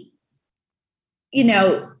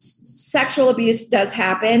sexual abuse does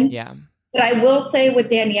happen. Yeah. But I will say with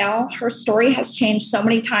Danielle, her story has changed so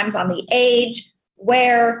many times on the age,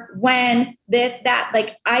 where, when, this, that.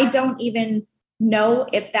 I don't even know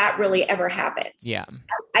if that really ever happens. Yeah.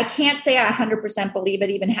 I can't say I 100% believe it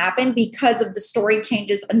even happened because of the story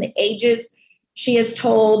changes and the ages she is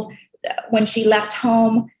told when she left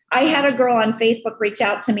home. I had a girl on Facebook reach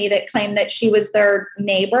out to me that claimed that she was their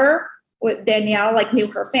neighbor with Danielle, like knew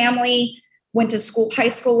her family, went to school, high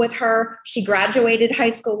school with her. She graduated high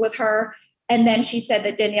school with her. And then she said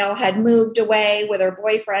that Danielle had moved away with her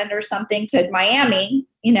boyfriend or something to Miami,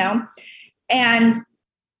 and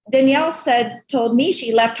Danielle told me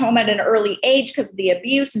she left home at an early age because of the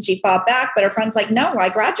abuse and she fought back. But her friend's like, no, I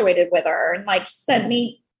graduated with her, and like sent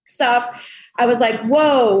me stuff. I was like,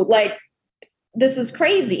 whoa, like this is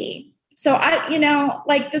crazy. So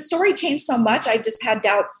the story changed so much. I just had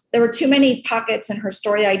doubts. There were too many pockets in her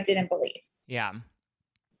story I didn't believe. Yeah.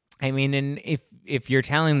 I mean, and if you're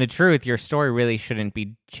telling the truth, your story really shouldn't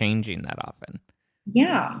be changing that often.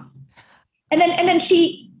 Yeah. And then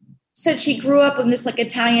she said she grew up in this like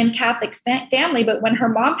Italian Catholic family, but when her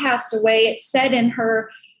mom passed away, it said in her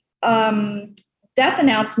death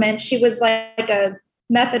announcement, she was like a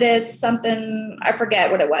Methodist, something, I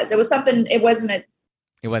forget what it was. It was something, it wasn't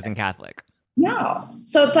Catholic. No.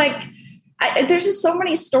 So it's like, there's just so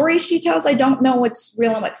many stories she tells. I don't know what's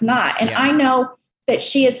real and what's not. And I know that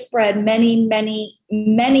she has spread many, many,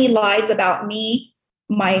 many lies about me,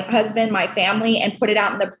 my husband, my family, and put it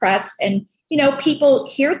out in the press. And, people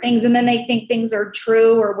hear things and then they think things are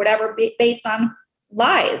true or whatever based on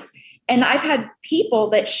lies. And I've had people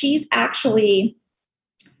that she's actually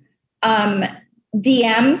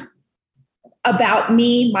DM'd about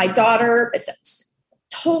me, my daughter. It's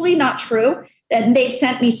totally not true. And they've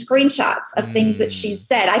sent me screenshots of things that she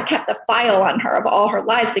said. I kept the file on her of all her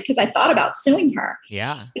lies because I thought about suing her.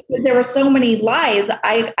 Yeah. Because there were so many lies.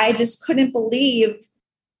 I just couldn't believe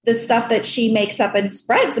the stuff that she makes up and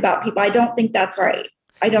spreads about people. I don't think that's right.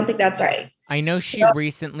 I know she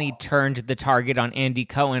recently turned the target on Andy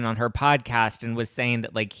Cohen on her podcast and was saying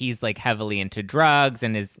that like he's like heavily into drugs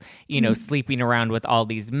and is, sleeping around with all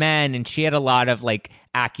these men. And she had a lot of like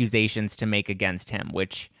accusations to make against him,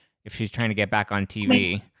 which if she's trying to get back on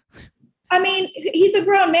TV. I mean, he's a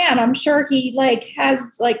grown man. I'm sure he like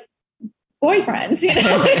has like boyfriends, what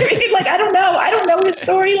I mean? Like, I don't know his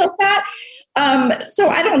story like that. So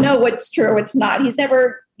I don't know what's true, what's not. He's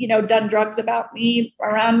never, done drugs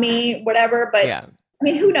around me, whatever. But I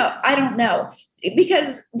mean, who knows? I don't know,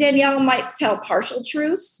 because Danielle might tell partial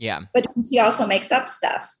truths. Yeah. But she also makes up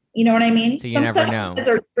stuff. You know what I mean? So some stuffs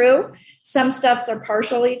are true. Some stuffs are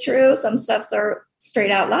partially true. Some stuffs are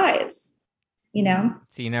straight out lies,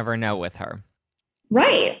 So you never know with her.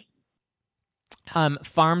 Right.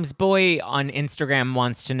 Farms Boy on Instagram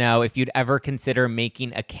wants to know if you'd ever consider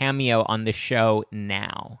making a cameo on the show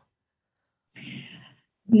now.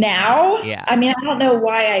 Now? Yeah. I mean, I don't know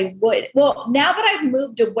why I would. Well, now that I've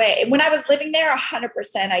moved away, when I was living there 100%,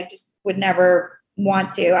 I just would never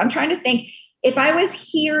want to. I'm trying to think, if I was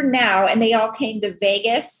here now and they all came to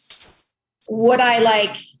Vegas, would I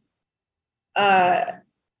like,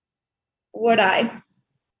 would I?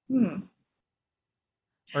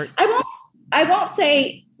 I won't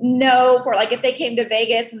say no for like if they came to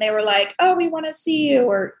Vegas and they were like, oh, we want to see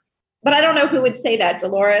you, but I don't know who would say that.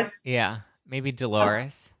 Dolores? Yeah, maybe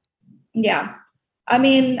Dolores. Yeah. I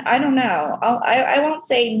mean, I don't know. I won't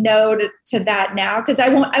say no to that now because I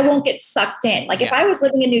won't get sucked in. Like if I was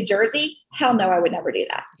living in New Jersey, hell no, I would never do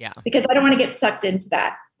that. Yeah. Because I don't want to get sucked into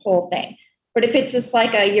that whole thing. But if it's just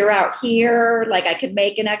like you're out here, like I could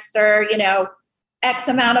make an extra, X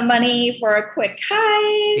amount of money for a quick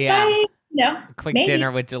hi, bye. No, quick dinner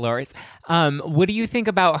with Dolores. What do you think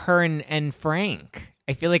about her and Frank?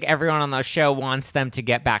 I feel like everyone on the show wants them to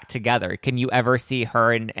get back together. Can you ever see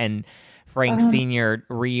her and Frank Sr.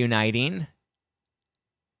 reuniting?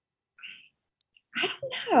 I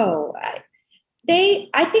don't know.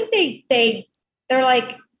 I think they're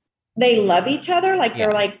like, they love each other. Like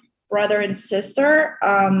they're like brother and sister.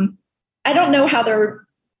 I don't know how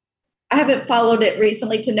I haven't followed it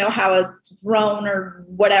recently to know how it's grown or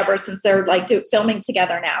whatever, since they're like filming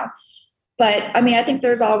together now. But I mean, I think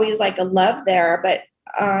there's always like a love there, but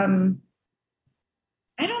I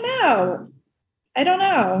don't know.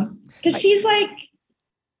 Cause she's like,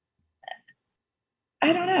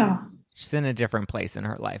 I don't know. She's in a different place in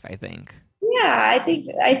her life, I think. Yeah. I think,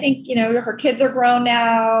 her kids are grown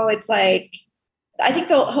now. It's like, I think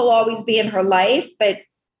he'll always be in her life, but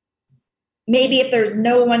maybe if there's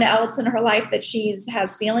no one else in her life that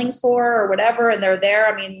has feelings for or whatever, and they're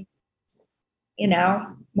there, I mean,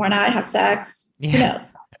 why not have sex? Yeah. Who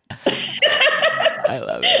knows? I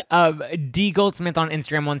love it. D. Goldsmith on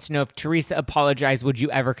Instagram wants to know if Teresa apologized, would you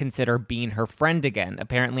ever consider being her friend again?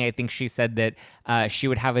 Apparently, I think she said that she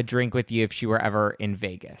would have a drink with you if she were ever in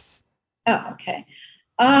Vegas. Oh, okay.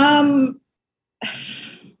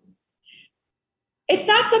 It's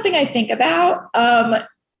not something I think about.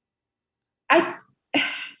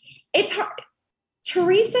 it's hard.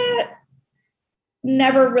 Teresa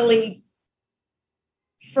never really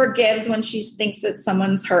forgives when she thinks that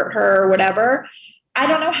someone's hurt her or whatever. I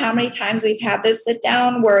don't know how many times we've had this sit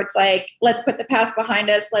down where it's like, let's put the past behind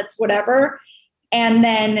us, let's whatever. And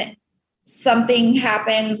then something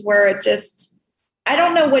happens where it just, I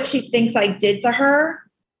don't know what she thinks I did to her,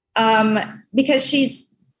 because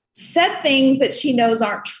she's said things that she knows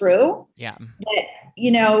aren't true. Yeah.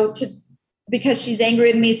 That, because she's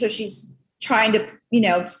angry with me. So she's trying to,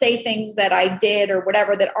 say things that I did or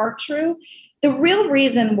whatever that aren't true. The real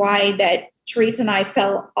reason why that Teresa and I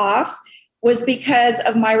fell off was because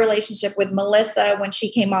of my relationship with Melissa when she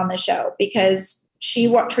came on the show, because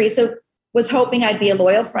Teresa was hoping I'd be a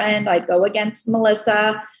loyal friend. I'd go against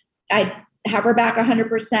Melissa. I'd have her back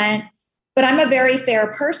 100%, but I'm a very fair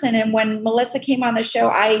person. And when Melissa came on the show,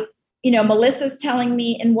 Melissa's telling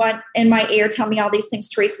me in my ear, telling me all these things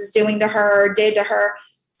Teresa's doing to her, or did to her.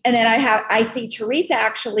 And then I see Teresa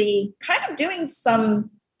actually kind of doing some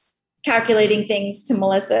calculating things to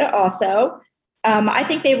Melissa also. I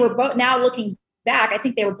think they were both, now looking back, I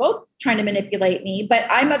think they were both trying to manipulate me, but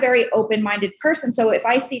I'm a very open-minded person. So if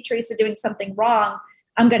I see Teresa doing something wrong,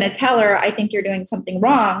 I'm going to tell her, I think you're doing something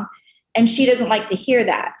wrong. And she doesn't like to hear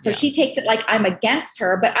that. So she takes it like I'm against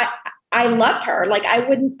her, but I loved her. Like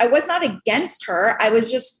I was not against her. I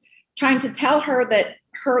was just trying to tell her that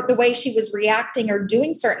the way she was reacting or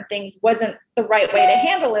doing certain things wasn't the right way to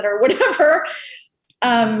handle it or whatever.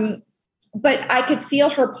 But I could feel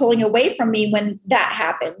her pulling away from me when that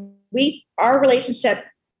happened. Our relationship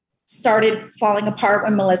started falling apart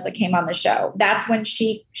when Melissa came on the show. That's when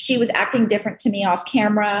she was acting different to me off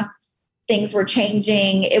camera. Things were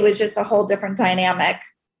changing. It was just a whole different dynamic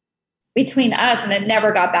between us, and it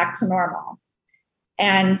never got back to normal.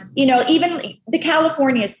 And, even the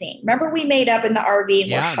California scene, remember we made up in the RV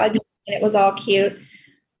and we're hugging and it was all cute.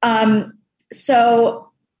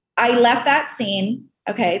 So I left that scene.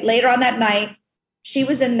 Okay. Later on that night, she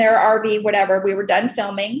was in their RV, whatever. We were done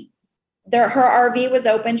filming. Her RV was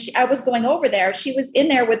open. I was going over there. She was in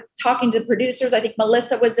there talking to the producers. I think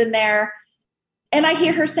Melissa was in there. And I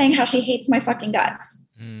hear her saying how she hates my fucking guts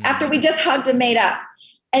after we just hugged and made up.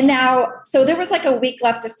 And now, so there was like a week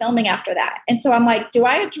left of filming after that. And so I'm like, do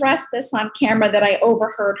I address this on camera that I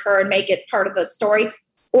overheard her and make it part of the story?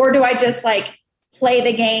 Or do I just like play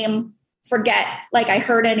the game, forget like I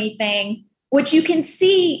heard anything, which you can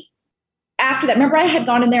see after that. Remember I had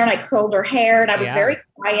gone in there and I curled her hair and I was very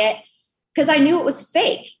quiet because I knew it was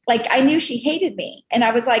fake. Like I knew she hated me. And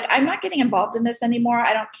I was like, I'm not getting involved in this anymore.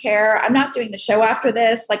 I don't care. I'm not doing the show after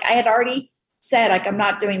this. Like I had already said, like, I'm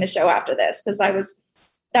not doing the show after this because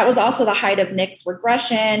that was also the height of Nick's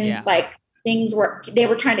regression. Yeah. Like they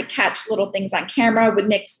were trying to catch little things on camera with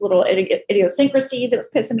Nick's little idiosyncrasies. It was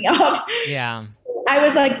pissing me off. Yeah. So I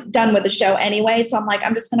was like done with the show anyway. So I'm like,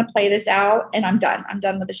 I'm just going to play this out and I'm done. I'm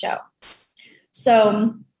done with the show.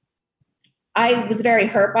 So I was very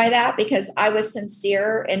hurt by that because I was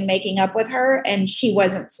sincere in making up with her and she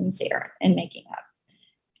wasn't sincere in making up.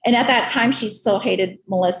 And at that time, she still hated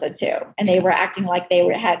Melissa too. And they were acting like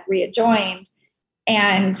had rejoined.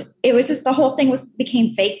 And it was just, the whole thing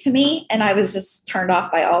became fake to me. And I was just turned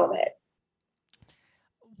off by all of it.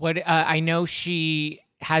 I know she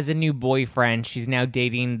has a new boyfriend. She's now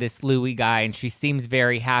dating this Louis guy and she seems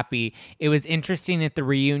very happy. It was interesting at the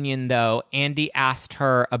reunion though, Andy asked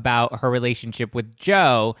her about her relationship with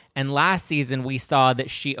Joe. And last season we saw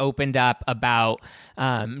that she opened up about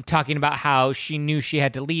talking about how she knew she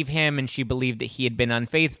had to leave him and she believed that he had been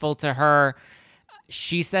unfaithful to her.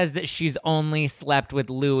 She says that she's only slept with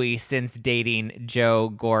Louis since dating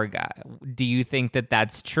Joe Gorga. Do you think that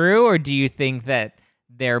that's true, or do you think that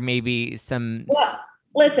there may be some... Well,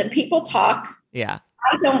 listen, people talk. Yeah.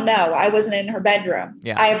 I don't know. I wasn't in her bedroom.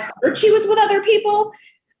 Yeah. I've heard she was with other people,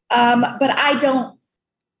 but I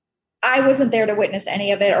wasn't there to witness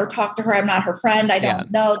any of it or talk to her. I'm not her friend. I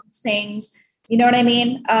don't know these things. You know what I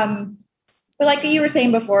mean? But like you were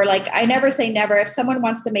saying before, like I never say never. If someone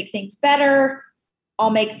wants to make things better, I'll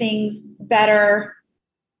make things better.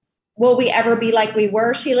 Will we ever be like we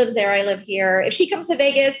were? She lives there. I live here. If she comes to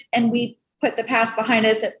Vegas and we put the past behind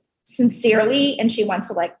us sincerely and she wants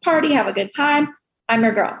to like party, have a good time, I'm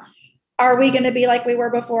your girl. Are we going to be like we were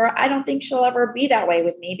before? I don't think she'll ever be that way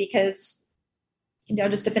with me because,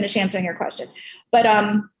 just to finish answering your question. But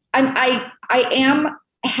I am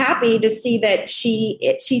happy to see that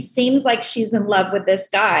she seems like she's in love with this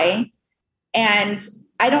guy. And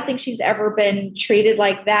I don't think she's ever been treated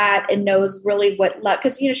like that and knows really what love,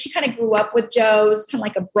 because, she kind of grew up with Joe's kind of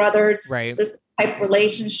like a brother's type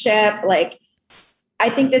relationship. Like,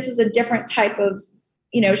 I think this is a different type of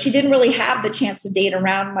she didn't really have the chance to date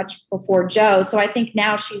around much before Joe. So I think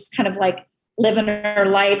now she's kind of like living her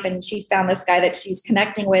life, and she found this guy that she's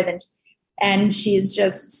connecting with, and she's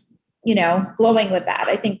just, glowing with that.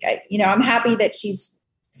 I think, I'm happy that she's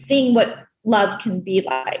seeing what love can be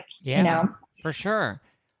like, For sure.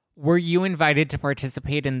 Were you invited to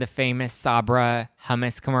participate in the famous Sabra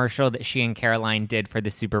hummus commercial that she and Caroline did for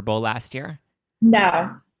the Super Bowl last year?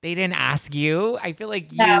 No. They didn't ask you? I feel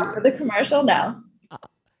like No, for the commercial, no.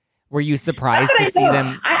 Were you surprised to see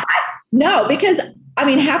them? No, because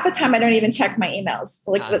half the time I don't even check my emails,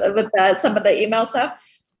 like with some of the email stuff.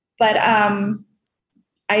 But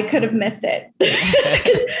I could have missed it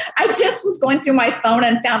because I just was going through my phone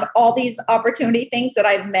and found all these opportunity things that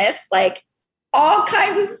I've missed, like all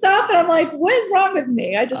kinds of stuff. And I'm like, what is wrong with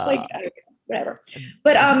me? I just whatever.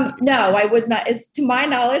 But no, I was not, to my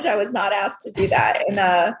knowledge, I was not asked to do that. And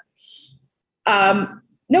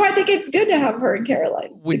no, I think it's good to have her and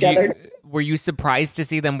Caroline together. Were you surprised to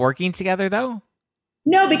see them working together though?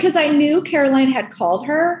 No, because I knew Caroline had called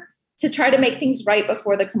her to try to make things right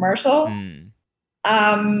before the commercial.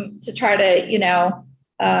 To try to,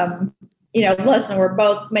 listen, we're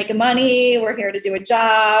both making money. We're here to do a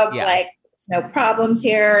job. Yeah. Like, there's no problems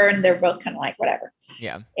here. And they're both kind of like, whatever.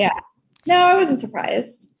 Yeah. Yeah. No, I wasn't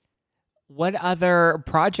surprised. What other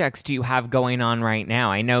projects do you have going on right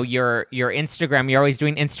now? I know your Instagram, you're always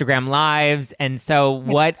doing Instagram lives. And so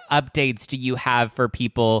what updates do you have for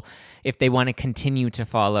people if they want to continue to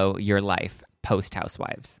follow your life post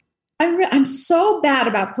Housewives? I'm so bad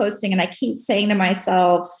about posting, and I keep saying to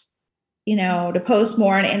myself, to post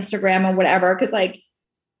more on Instagram or whatever. Cause like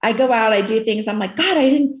I go out, I do things. I'm like, God, I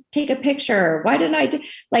didn't take a picture. Why didn't I do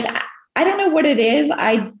I don't know what it is.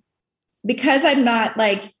 Because I'm not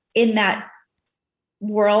like in that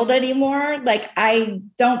world anymore. Like I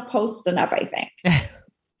don't post enough, I think.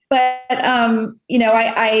 But,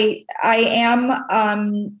 I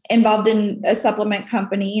am involved in a supplement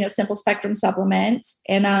company, Simple Spectrum Supplements,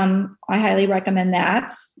 and I highly recommend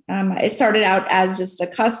that. I started out as just a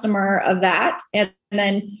customer of that, and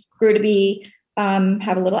then grew to be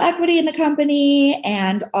have a little equity in the company,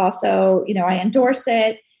 and also, I endorse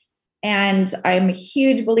it, and I'm a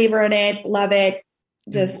huge believer in it. Love it.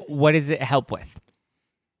 Just what does it help with?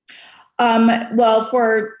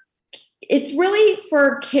 It's really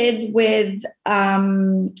for kids with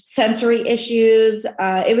sensory issues.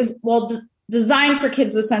 It was designed for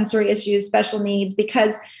kids with sensory issues, special needs,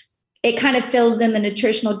 because it kind of fills in the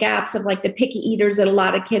nutritional gaps of like the picky eaters that a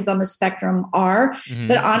lot of kids on the spectrum are. Mm-hmm.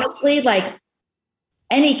 But honestly, like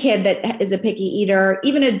any kid that is a picky eater,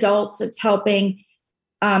 even adults, it's helping.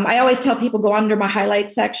 I always tell people, go under my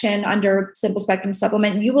highlights section under Simple Spectrum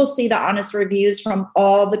Supplement. You will see the honest reviews from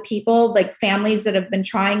all the people, like families that have been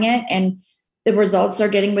trying it and the results they're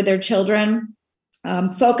getting with their children.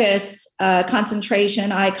 Focus,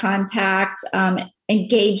 concentration, eye contact,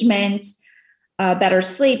 engagement, better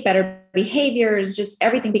sleep, better behaviors, just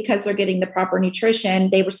everything, because they're getting the proper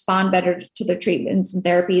nutrition. They respond better to their treatments and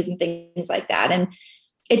therapies and things like that. And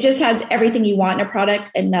it just has everything you want in a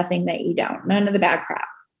product and nothing that you don't. None of the bad crap.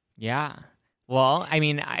 Yeah. Well, I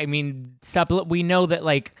mean, we know that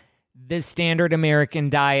like the standard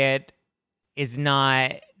American diet is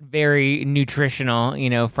not very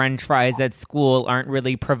nutritional. French fries at school aren't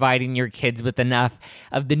really providing your kids with enough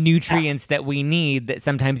of the nutrients that we need, that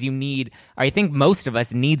sometimes you need, or I think most of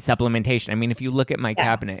us need supplementation. I mean, if you look at my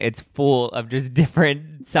cabinet, it's full of just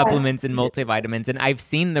different supplements and multivitamins, and I've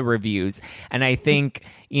seen the reviews, and I think,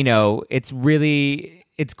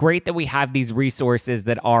 it's great that we have these resources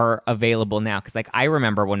that are available now. Cause like, I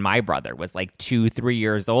remember when my brother was like 2-3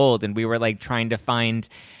 years old and we were like trying to find,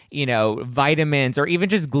 vitamins or even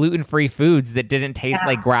just gluten-free foods that didn't taste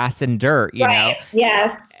like grass and dirt, you know?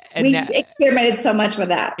 Yes. And we experimented so much with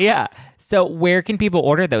that. Yeah. So where can people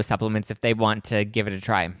order those supplements if they want to give it a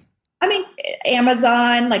try? I mean,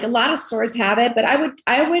 Amazon, like a lot of stores have it, but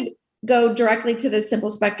I would go directly to the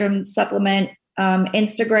Simple Spectrum Supplement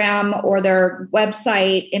Instagram or their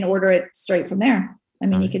website and order it straight from there. I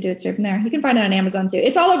mean, you could do it straight from there. You can find it on Amazon too.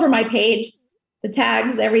 It's all over my page, the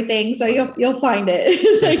tags, everything. So you'll find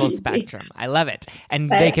it. Simple Spectrum. I love it. And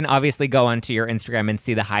they can obviously go onto your Instagram and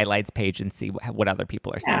see the highlights page and see what other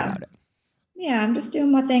people are saying about it. Yeah, I'm just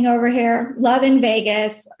doing my thing over here. Love in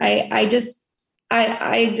Vegas. I just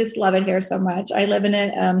love it here so much. I live in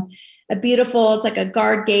a beautiful, it's like a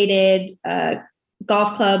guard gated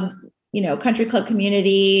golf club, country club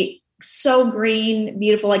community. So green,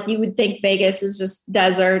 beautiful. Like you would think Vegas is just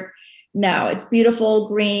desert. No, it's beautiful,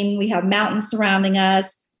 green. We have mountains surrounding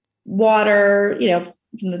us, water,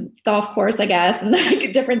 from the golf course, I guess, and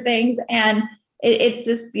like different things. And it's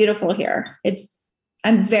just beautiful here. It's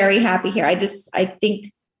I'm very happy here. I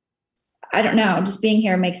think, I don't know, just being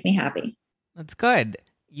here makes me happy. That's good.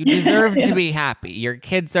 You deserve to be happy. Your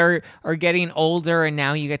kids are getting older, and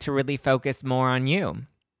now you get to really focus more on you.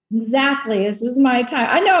 Exactly. This is my time.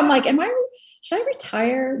 I know. I'm like, should I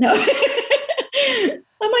retire? No.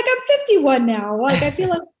 I'm like, I'm 51 now. Like, I feel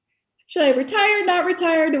like, should I retire, not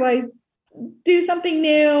retire? Do I do something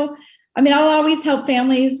new? I mean, I'll always help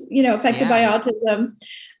families, affected by autism.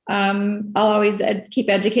 I'll always keep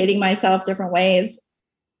educating myself different ways.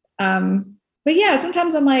 But yeah,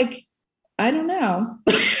 sometimes I'm like, I don't know.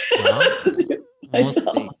 We'll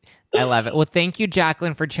see. I love it. Well, thank you,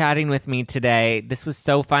 Jacqueline, for chatting with me today. This was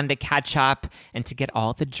so fun to catch up and to get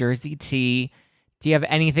all the Jersey tea. Do you have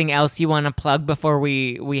anything else you want to plug before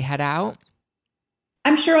we head out?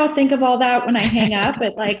 I'm sure I'll think of all that when I hang up,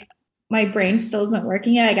 but like my brain still isn't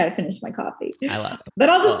working yet. I got to finish my coffee. I love it. But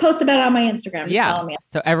I'll just post about it on my Instagram. Just follow me.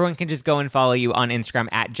 So everyone can just go and follow you on Instagram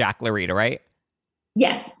at Jack Laurita, right?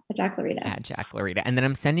 Yes, at Jack Laurita. At Jack Laurita. And then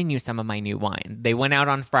I'm sending you some of my new wine. They went out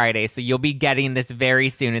on Friday, so you'll be getting this very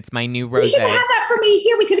soon. It's my new rosé. You should have had that for me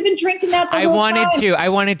here. We could have been drinking that the whole time. I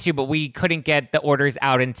wanted to, but we couldn't get the orders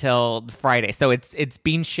out until Friday. So it's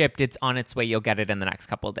being shipped. It's on its way. You'll get it in the next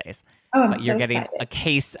couple of days. Oh, but you're getting excited. a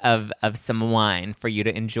case of some wine for you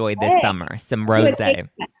to enjoy this summer. Some rosé.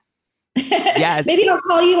 Yes. Maybe I'll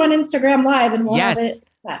call you on Instagram Live and we'll have it.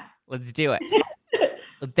 Yeah. Let's do it.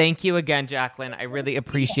 Well, thank you again, Jacqueline. I really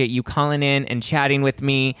appreciate you calling in and chatting with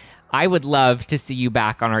me. I would love to see you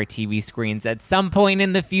back on our TV screens at some point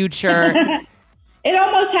in the future. It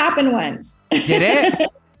almost happened once. Did it?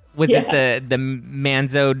 Was it the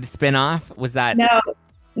Manzo spinoff? Was that?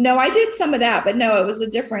 No, I did some of that, but no, it was a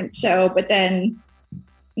different show. But then,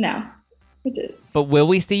 no, it did. But will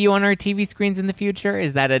we see you on our TV screens in the future?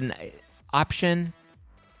 Is that an option?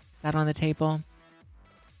 Is that on the table?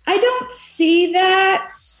 I don't see that,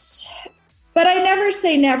 but I never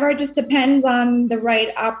say never. It just depends on the right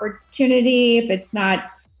opportunity. If it's not,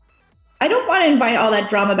 I don't want to invite all that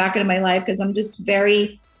drama back into my life because I'm just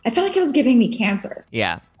I feel like it was giving me cancer.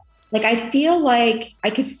 Yeah. Like I feel like I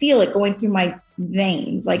could feel it going through my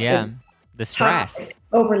veins, like the stress,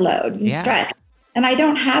 overload and stress. And I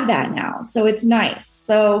don't have that now. So it's nice.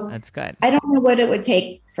 So that's good. I don't know what it would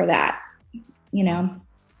take for that,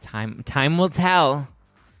 Time will tell.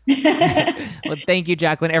 Well, thank you,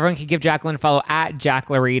 Jacqueline. Everyone can give Jacqueline a follow at Jack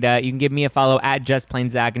Laurita. You can give me a follow at Just Plain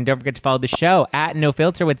Zach. And don't forget to follow the show at No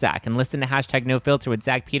Filter with Zach. And listen to hashtag No Filter with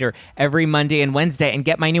Zach Peter every Monday and Wednesday. And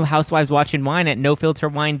get my new Housewives Watching Wine at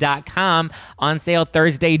nofilterwine.com on sale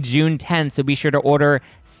Thursday, June 10th. So be sure to order.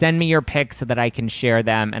 Send me your pics so that I can share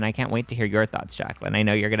them. And I can't wait to hear your thoughts, Jacqueline. I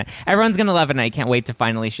know everyone's going to love it. And I can't wait to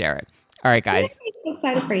finally share it. All right, guys. I'm so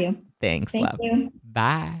excited for you. Thanks, Thank love. you.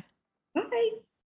 Bye. Bye.